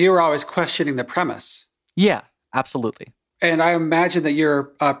 Mm-hmm. So you were always questioning the premise. Yeah, absolutely. And I imagine that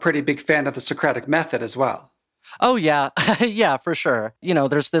you're a pretty big fan of the Socratic method as well. Oh, yeah. Yeah, for sure.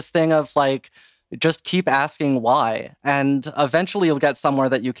 There's this thing of like, just keep asking why. And eventually you'll get somewhere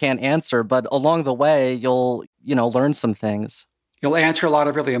that you can't answer. But along the way, you'll, learn some things. You'll answer a lot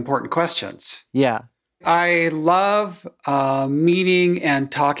of really important questions. Yeah. I love meeting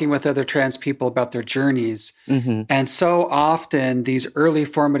and talking with other trans people about their journeys. Mm-hmm. And so often these early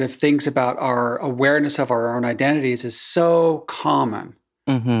formative things about our awareness of our own identities is so common.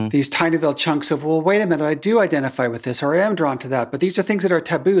 Mm-hmm. These tiny little chunks of, well, wait a minute, I do identify with this, or I am drawn to that. But these are things that are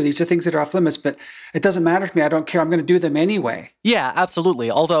taboo. These are things that are off limits, but it doesn't matter to me. I don't care. I'm going to do them anyway. Yeah, absolutely.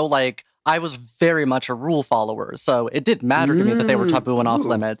 Although, like, I was very much a rule follower. So it did matter to me that they were taboo and off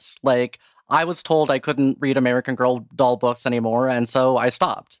limits. Like, I was told I couldn't read American Girl doll books anymore, and so I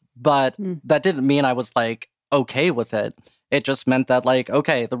stopped. But that didn't mean I was, like, okay with it. It just meant that, like,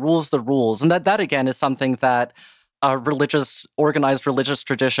 okay, the rules. And that again, is something that a organized religious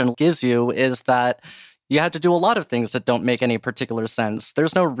tradition gives you, is that you have to do a lot of things that don't make any particular sense.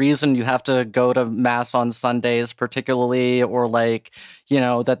 There's no reason you have to go to Mass on Sundays particularly, or like,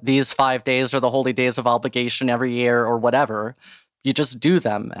 that these 5 days are the holy days of obligation every year or whatever. You just do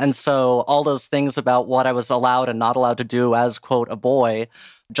them. And so all those things about what I was allowed and not allowed to do as, quote, a boy,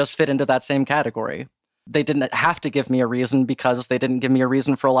 just fit into that same category. They didn't have to give me a reason, because they didn't give me a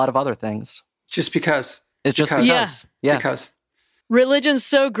reason for a lot of other things. Just because. It's just because. Yeah. Because. Religion's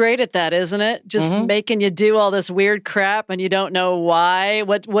so great at that, isn't it? Just making you do all this weird crap and you don't know why.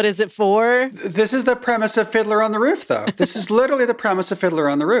 What is it for? This is the premise of Fiddler on the Roof, though. This is literally the premise of Fiddler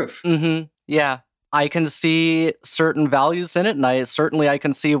on the Roof. Mm-hmm. Yeah. I can see certain values in it, and I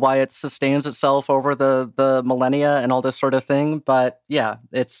can see why it sustains itself over the millennia and all this sort of thing. But yeah,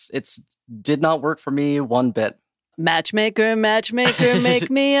 it's did not work for me one bit. Matchmaker, make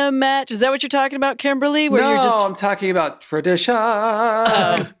me a match. Is that what you're talking about, Kimberly? No, I'm talking about tradition.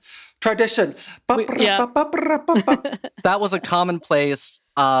 Tradition. That was a commonplace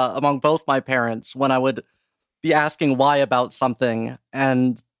among both my parents when I would be asking why about something,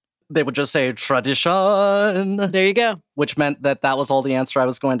 and they would just say, tradition. There you go. Which meant that was all the answer I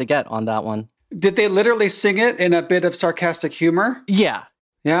was going to get on that one. Did they literally sing it in a bit of sarcastic humor? Yeah.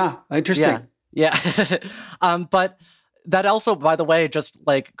 Yeah, interesting. Yeah. But that also, by the way, just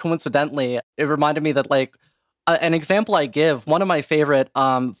like coincidentally, it reminded me that like an example I give, one of my favorite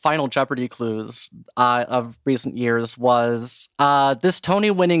Final Jeopardy clues of recent years was this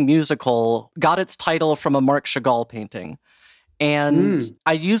Tony-winning musical got its title from a Marc Chagall painting. And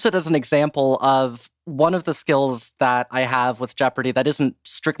I use it as an example of one of the skills that I have with Jeopardy that isn't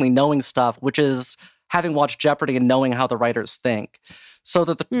strictly knowing stuff, which is having watched Jeopardy and knowing how the writers think. So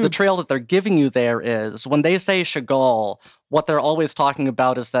that the trail that they're giving you there is, when they say Chagall, what they're always talking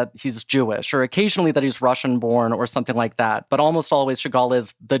about is that he's Jewish, or occasionally that he's Russian-born or something like that. But almost always Chagall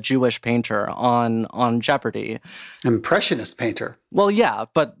is the Jewish painter on Jeopardy. Impressionist painter. Well, yeah,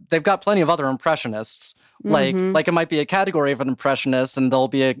 but they've got plenty of other impressionists. Like it might be a category of an impressionist, and there'll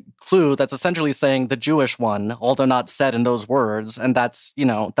be a clue that's essentially saying the Jewish one, although not said in those words. And that's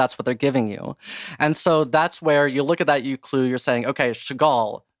what they're giving you. And so that's where you look at that clue, you're saying, okay,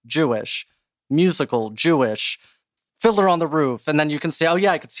 Chagall, Jewish, musical, Jewish, Fiddler on the Roof. And then you can say, oh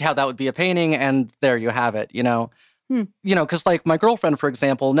yeah, I could see how that would be a painting. And there you have it, because like my girlfriend, for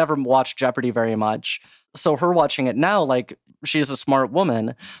example, never watched Jeopardy very much. So her watching it now, like she's a smart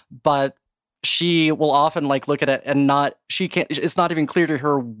woman, but she will often like look at it and it's not even clear to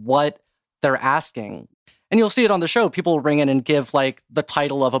her what they're asking. And you'll see it on the show. People ring in and give like the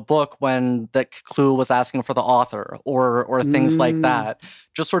title of a book when the clue was asking for the author or things like that.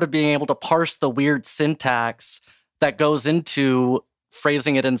 Just sort of being able to parse the weird syntax that goes into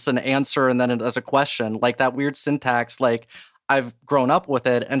phrasing it as an answer and then as a question. Like that weird syntax, like I've grown up with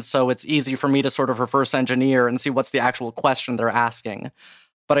it. And so it's easy for me to sort of reverse engineer and see what's the actual question they're asking.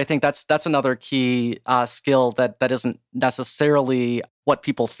 But I think that's another key skill that isn't necessarily what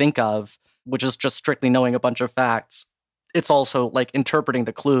people think of, which is just strictly knowing a bunch of facts. It's also like interpreting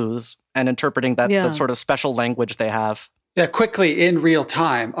the clues and interpreting that sort of special language they have. Yeah, quickly in real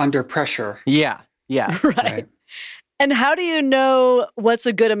time, under pressure. Yeah. Right. And how do you know what's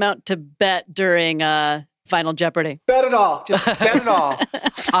a good amount to bet during Final Jeopardy? Bet it all. Just bet it all.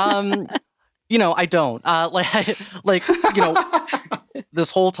 I don't. This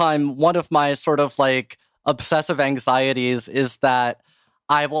whole time, one of my sort of like obsessive anxieties is that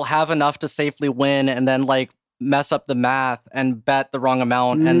I will have enough to safely win and then like mess up the math and bet the wrong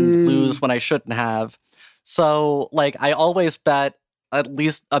amount and lose when I shouldn't have. So like I always bet at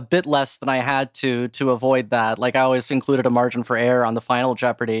least a bit less than I had to avoid that. Like I always included a margin for error on the Final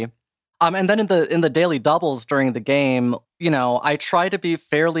Jeopardy. And then in the daily doubles during the game, I try to be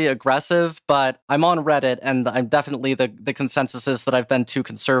fairly aggressive, but I'm on Reddit and I'm definitely the consensus is that I've been too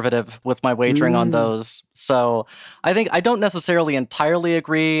conservative with my wagering on those. So I think I don't necessarily entirely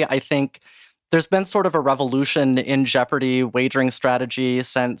agree. I think there's been sort of a revolution in Jeopardy wagering strategy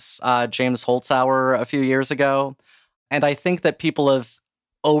since James Holzhauer a few years ago. And I think that people have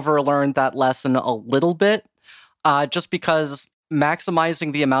overlearned that lesson a little bit, just because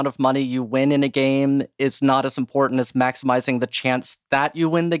maximizing the amount of money you win in a game is not as important as maximizing the chance that you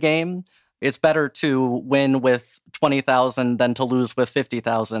win the game. It's better to win with 20,000 than to lose with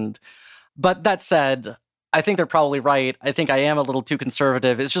 50,000. But that said, I think they're probably right. I think I am a little too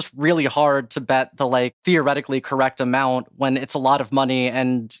conservative. It's just really hard to bet the like theoretically correct amount when it's a lot of money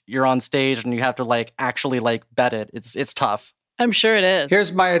and you're on stage and you have to like actually like bet it. It's tough. I'm sure it is.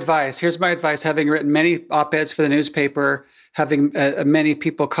 Here's my advice. Having written many op-eds for the newspaper, having many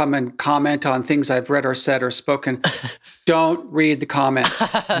people come and comment on things I've read or said or spoken, don't read the comments.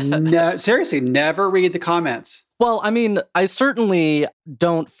 No, seriously, never read the comments. Well, I mean, I certainly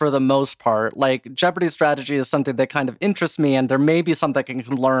don't for the most part. Like, Jeopardy strategy is something that kind of interests me, and there may be something I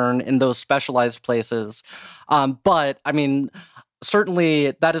can learn in those specialized places. But, I mean,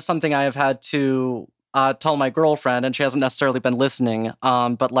 certainly that is something I have had to tell my girlfriend, and she hasn't necessarily been listening.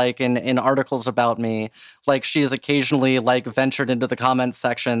 But, like, in articles about me, like, she has occasionally, like, ventured into the comment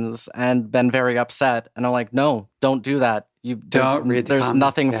sections and been very upset. And I'm like, no, don't do that. Don't read the There's comments.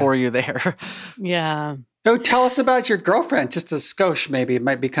 nothing for you there. Yeah. Oh, tell us about your girlfriend. Just a skosh, maybe. It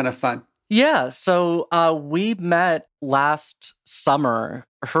might be kind of fun. Yeah, so we met last summer.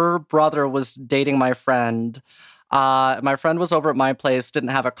 Her brother was dating my friend. My friend was over at my place, didn't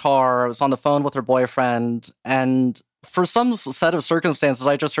have a car. I was on the phone with her boyfriend. And for some set of circumstances,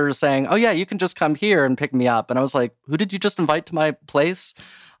 I just heard her saying, oh, yeah, you can just come here and pick me up. And I was like, who did you just invite to my place?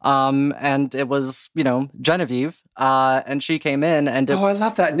 And it was, Genevieve. And she came in and... I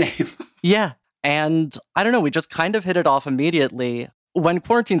love that name. Yeah. And I don't know, we just kind of hit it off immediately. When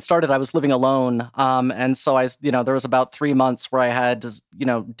quarantine started, I was living alone. And so there was about 3 months where I had,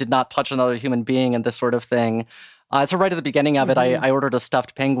 did not touch another human being and this sort of thing. So right at the beginning of it, I ordered a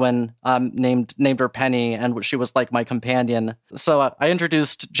stuffed penguin, named her Penny, and she was like my companion. So I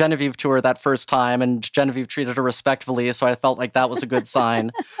introduced Genevieve to her that first time, and Genevieve treated her respectfully. So I felt like that was a good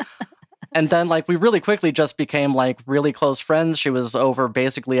sign. And then, like, we really quickly just became, like, really close friends. She was over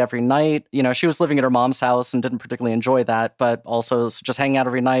basically every night. She was living at her mom's house and didn't particularly enjoy that, but also just hanging out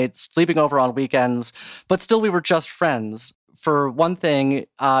every night, sleeping over on weekends. But still, we were just friends. For one thing,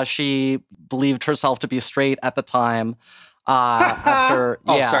 she believed herself to be straight at the time. After,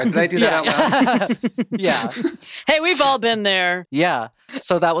 sorry, did I do that out loud? Yeah. Hey, we've all been there. Yeah.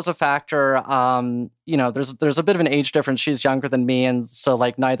 So that was a factor. There's a bit of an age difference. She's younger than me. And so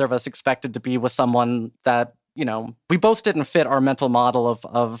like neither of us expected to be with someone that, we both didn't fit our mental model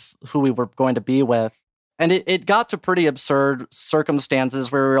of who we were going to be with. And it got to pretty absurd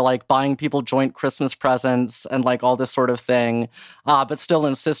circumstances where we were like buying people joint Christmas presents and like all this sort of thing, but still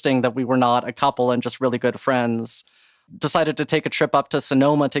insisting that we were not a couple and just really good friends. Decided to take a trip up to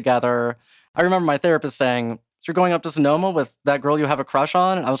Sonoma together. I remember my therapist saying, "So you're going up to Sonoma with that girl you have a crush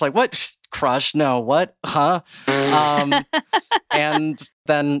on?" And I was like, "What? Crush? No, what? Huh?" And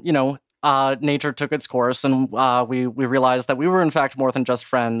then, nature took its course, and we realized that we were in fact more than just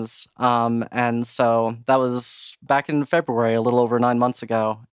friends. And so that was back in February, a little over 9 months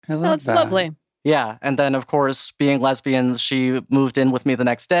ago. I love That's that. lovely. Yeah, and then of course, being lesbians, she moved in with me the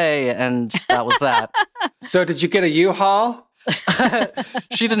next day, and that was that. So did you get a U-Haul?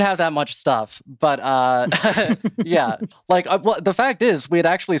 She didn't have that much stuff, but yeah. Like, the fact is, we had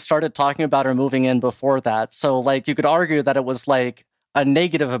actually started talking about her moving in before that. So, like, you could argue that it was like a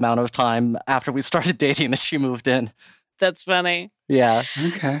negative amount of time after we started dating that she moved in. That's funny. Yeah.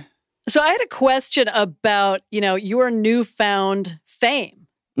 Okay. So I had a question about, your newfound fame,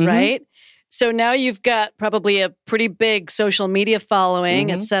 right? So now you've got probably a pretty big social media following,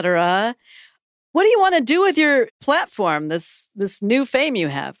 et cetera. What do you want to do with your platform, this new fame you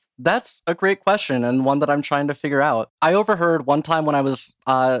have? That's a great question, and one that I'm trying to figure out. I overheard one time when I was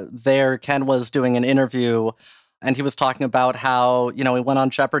there, Ken was doing an interview, and he was talking about how, he went on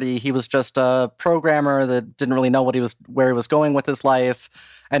Jeopardy. He was just a programmer that didn't really know where he was going with his life,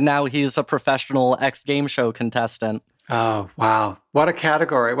 and now he's a professional X game show contestant. Oh, wow. What a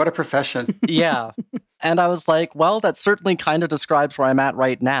category. What a profession. Yeah. And I was like, well, that certainly kind of describes where I'm at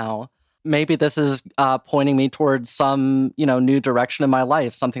right now. Maybe this is pointing me towards some, new direction in my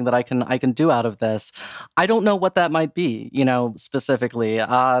life, something that I can do out of this. I don't know what that might be, specifically.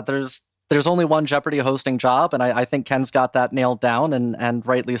 There's only one Jeopardy hosting job, and I think Ken's got that nailed down, and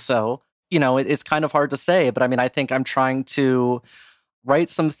rightly so. It's kind of hard to say, but I mean, I think I'm trying to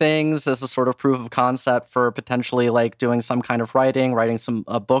write some things as a sort of proof of concept for potentially like doing some kind of writing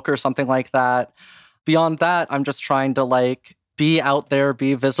a book or something like that. Beyond that, I'm just trying to like be out there,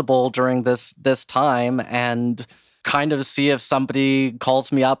 be visible during this time, and kind of see if somebody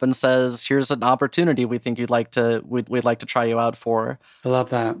calls me up and says, "Here's an opportunity we think we'd like to try you out for." I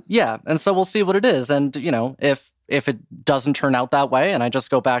love that. Yeah, and so we'll see what it is, and if it doesn't turn out that way, and I just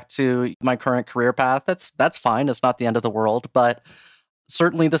go back to my current career path, that's fine. It's not the end of the world, but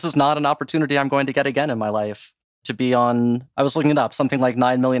certainly this is not an opportunity I'm going to get again in my life. To be on, I was looking it up, something like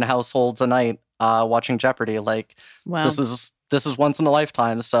 9 million households a night watching Jeopardy. Like, wow. This is once in a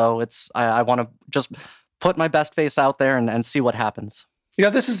lifetime. So I want to just put my best face out there and see what happens.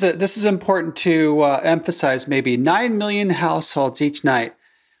 This is important to emphasize. Maybe 9 million households each night.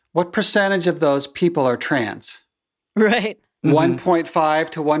 What percentage of those people are trans? Right. 1.5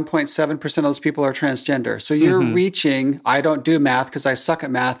 to 1.7% of those people are transgender. So you're reaching, I don't do math because I suck at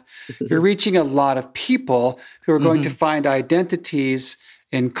math, you're reaching a lot of people who are going to find identities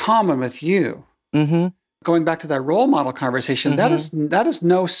in common with you. Going back to that role model conversation, that is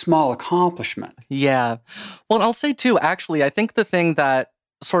no small accomplishment. Yeah. Well, and I'll say too, actually, I think the thing that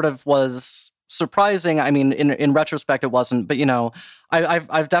sort of was surprising, I mean, in retrospect, it wasn't, but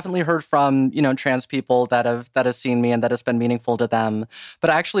I've definitely heard from trans people that have seen me and that has been meaningful to them. But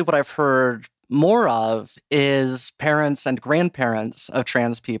actually, what I've heard more of is parents and grandparents of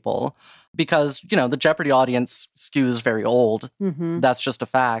trans people, because the Jeopardy audience skews very old. That's just a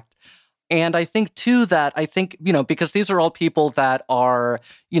fact. And I think too that because these are all people that are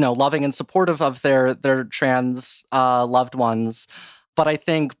loving and supportive of their trans loved ones. But I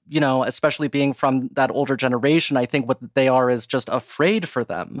think, especially being from that older generation, I think what they are is just afraid for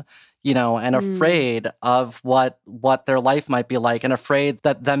them, and afraid of what their life might be like, and afraid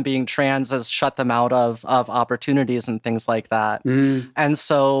that them being trans has shut them out of opportunities and things like that. And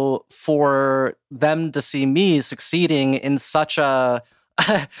so for them to see me succeeding in such a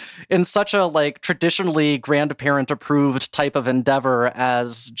like traditionally grandparent approved type of endeavor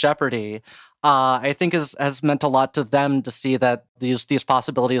as Jeopardy, I think has meant a lot to them to see that these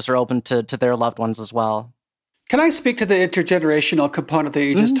possibilities are open to their loved ones as well. Can I speak to the intergenerational component that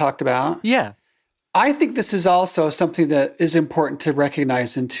you just talked about? Yeah. I think this is also something that is important to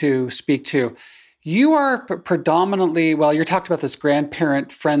recognize and to speak to. You are predominantly, you talked about this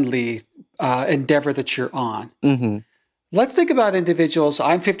grandparent-friendly endeavor that you're on. Let's think about individuals.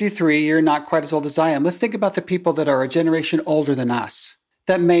 I'm 53. You're not quite as old as I am. Let's think about the people that are a generation older than us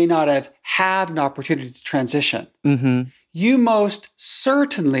that may not have had an opportunity to transition. you most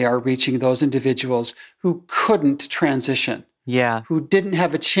certainly are reaching those individuals who couldn't transition. Yeah. Who didn't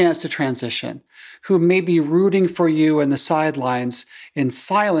have a chance to transition, who may be rooting for you in the sidelines in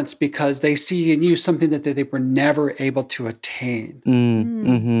silence because they see in you something that they were never able to attain.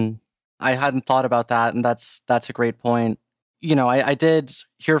 Mm-hmm. I hadn't thought about that, and that's a great point. I did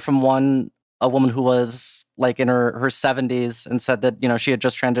hear from a woman who was like in her 70s and said that, she had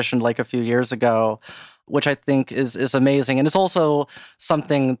just transitioned like a few years ago, which I think is amazing. And it's also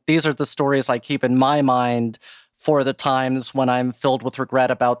something, these are the stories I keep in my mind for the times when I'm filled with regret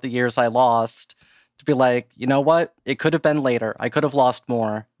about the years I lost, to be like, you know what? It could have been later. I could have lost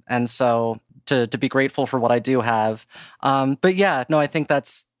more. And so to be grateful for what I do have. But yeah, no, I think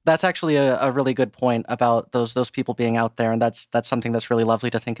that's actually a really good point about those people being out there. And that's something that's really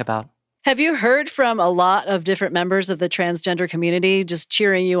lovely to think about. Have you heard from a lot of different members of the transgender community just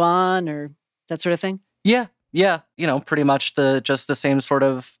cheering you on or that sort of thing? Yeah. Pretty much the same sort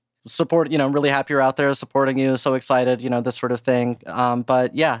of support, really happy you're out there supporting you, so excited, this sort of thing.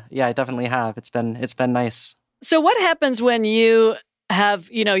 But yeah, I definitely have. It's been nice. So what happens when you have,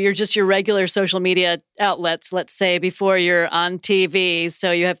 your regular social media outlets, let's say before you're on TV,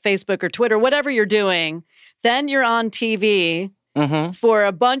 so you have Facebook or Twitter, whatever you're doing, then you're on TV for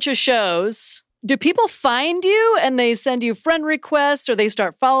a bunch of shows. Do people find you and they send you friend requests or they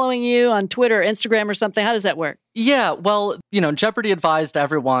start following you on Twitter or Instagram or something? How does that work? Yeah, well, Jeopardy advised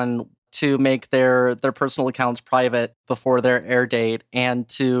everyone to make their personal accounts private before their air date and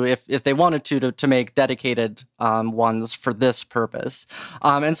to, if they wanted to make dedicated ones for this purpose.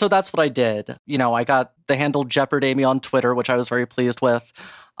 And so that's what I did. I got the handle Jeopardy Amy on Twitter, which I was very pleased with,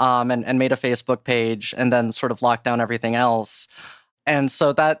 and made a Facebook page and then sort of locked down everything else. And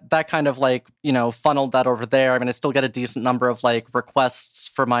so that kind of funneled that over there. I mean, I still get a decent number of requests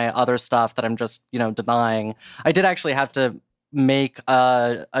for my other stuff that I'm just, denying. I did actually have to make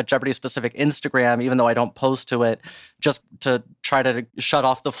a Jeopardy specific Instagram, even though I don't post to it, just to try to shut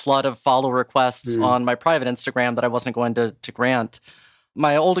off the flood of follow requests on my private Instagram that I wasn't going to grant.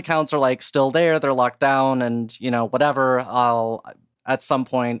 My old accounts are still there. They're locked down and, whatever. I'll at some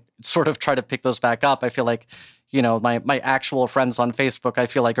point sort of try to pick those back up. I feel like, my actual friends on Facebook, I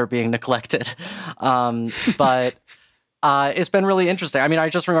feel like are being neglected. But it's been really interesting. I mean, I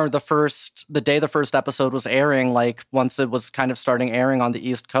just remember the day the first episode was airing, once it was kind of starting airing on the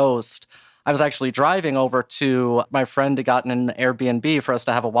East Coast, I was actually driving over to my friend had gotten an Airbnb for us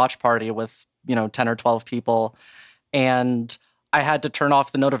to have a watch party with, 10 or 12 people. And I had to turn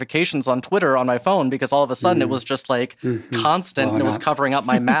off the notifications on Twitter on my phone because all of a sudden it was just constant and it was covering up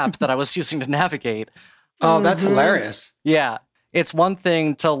my map that I was using to navigate. Oh, that's hilarious. Yeah. It's one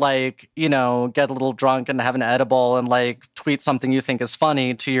thing to get a little drunk and have an edible and tweet something you think is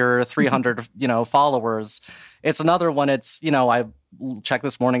funny to your 300, followers. It's another when it's, I checked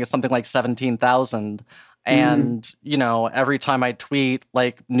this morning, it's something like 17,000. And, every time I tweet,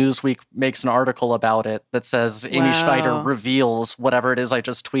 Newsweek makes an article about it that says Amy Schneider reveals whatever it is I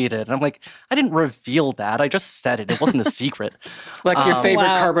just tweeted. And I'm like, I didn't reveal that. I just said it. It wasn't a secret. Your favorite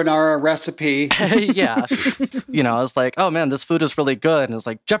carbonara recipe. Yeah. I was like, oh man, this food is really good. And it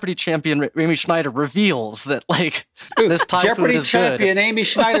was Jeopardy champion Amy Schneider reveals that this Thai Jeopardy food is champion good. Amy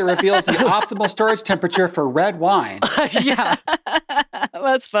Schneider reveals the optimal storage temperature for red wine. Yeah.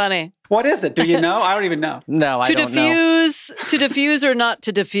 That's funny. What is it? Do you know? I don't even know. No, I don't know. To diffuse or not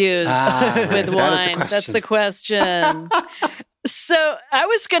to diffuse with wine? That's the question. So I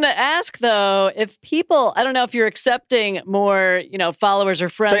was going to ask, though, if people, I don't know if you're accepting more, followers or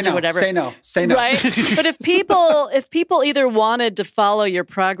friends or whatever. Say no. Right? But if people either wanted to follow your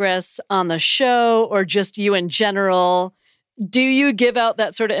progress on the show or just you in general, do you give out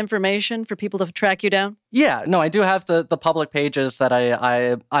that sort of information for people to track you down? Yeah, no, I do have the public pages that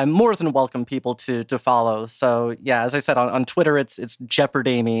I'm more than welcome people to follow. So yeah, as I said, on Twitter, it's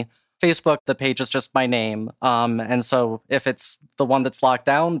Jeopardamy. Facebook, the page is just my name. And so if it's the one that's locked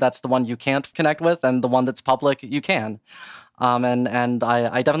down, that's the one you can't connect with, and the one that's public, you can. And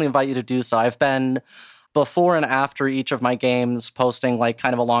I definitely invite you to do so. I've been, before and after each of my games, posting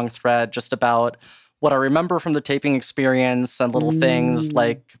kind of a long thread just about what I remember from the taping experience and little things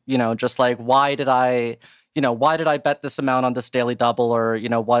just why did I bet this amount on this daily double, or,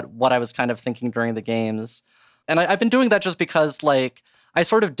 what I was kind of thinking during the games. And I've been doing that just because I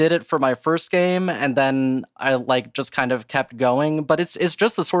sort of did it for my first game and then I just kind of kept going. But it's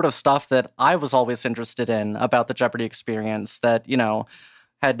just the sort of stuff that I was always interested in about the Jeopardy experience that,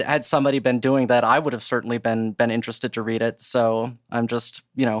 had somebody been doing that, I would have certainly been interested to read it. So I'm just,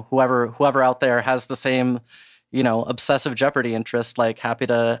 whoever out there has the same, obsessive Jeopardy interest, happy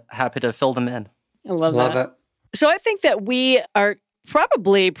to fill them in. I love it. So I think that we are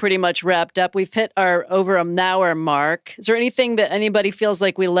probably pretty much wrapped up. We've hit our over an hour mark. Is there anything that anybody feels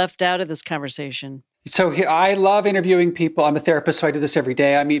like we left out of this conversation? So I love interviewing people. I'm a therapist, so I do this every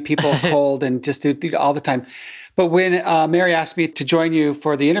day. I meet people cold and just do all the time. But when Mary asked me to join you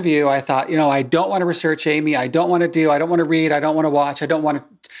for the interview, I thought, I don't want to research Amy. I don't want to read. I don't want to watch. I don't want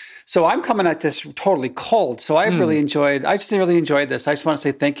to. So I'm coming at this totally cold. So I just really enjoyed this. I just want to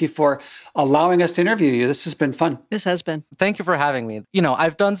say thank you for allowing us to interview you. This has been fun. This has been. Thank you for having me.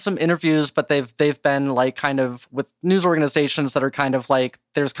 I've done some interviews, but they've been like kind of with news organizations that are kind of like,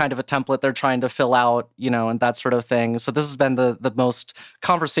 there's kind of a template they're trying to fill out, and that sort of thing. So this has been the most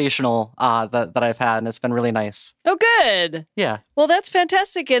conversational that I've had, and it's been really nice. Oh, good. Yeah. Well, that's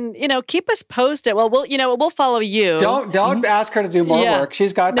fantastic. And, keep us posted. Well, we'll follow you. Don't ask her to do more work.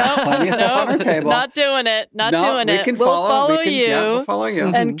 She's got plenty of stuff on her table. Not doing it. We'll follow you.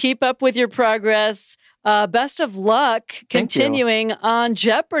 And keep up with your progress. Best of luck continuing on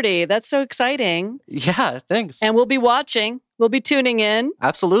Jeopardy. That's so exciting. Yeah, thanks. And we'll be watching. We'll be tuning in.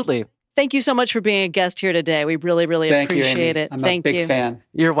 Absolutely. Thank you so much for being a guest here today. We really, really appreciate it. I'm a big fan.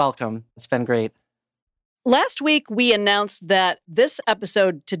 You're welcome. It's been great. Last week, we announced that this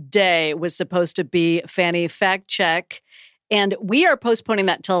episode today was supposed to be Fanny Fact Check, and we are postponing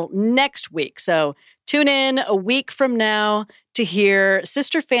that till next week. So tune in a week from now to hear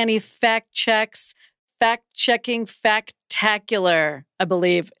Sister Fanny Fact Checks, Fact-Checking Factacular, I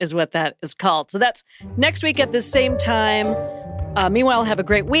believe is what that is called. So that's next week at the same time. Meanwhile, have a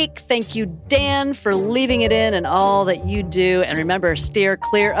great week. Thank you, Dan, for leaving it in and all that you do. And remember, steer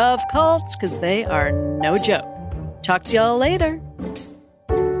clear of cults because they are no joke. Talk to y'all later.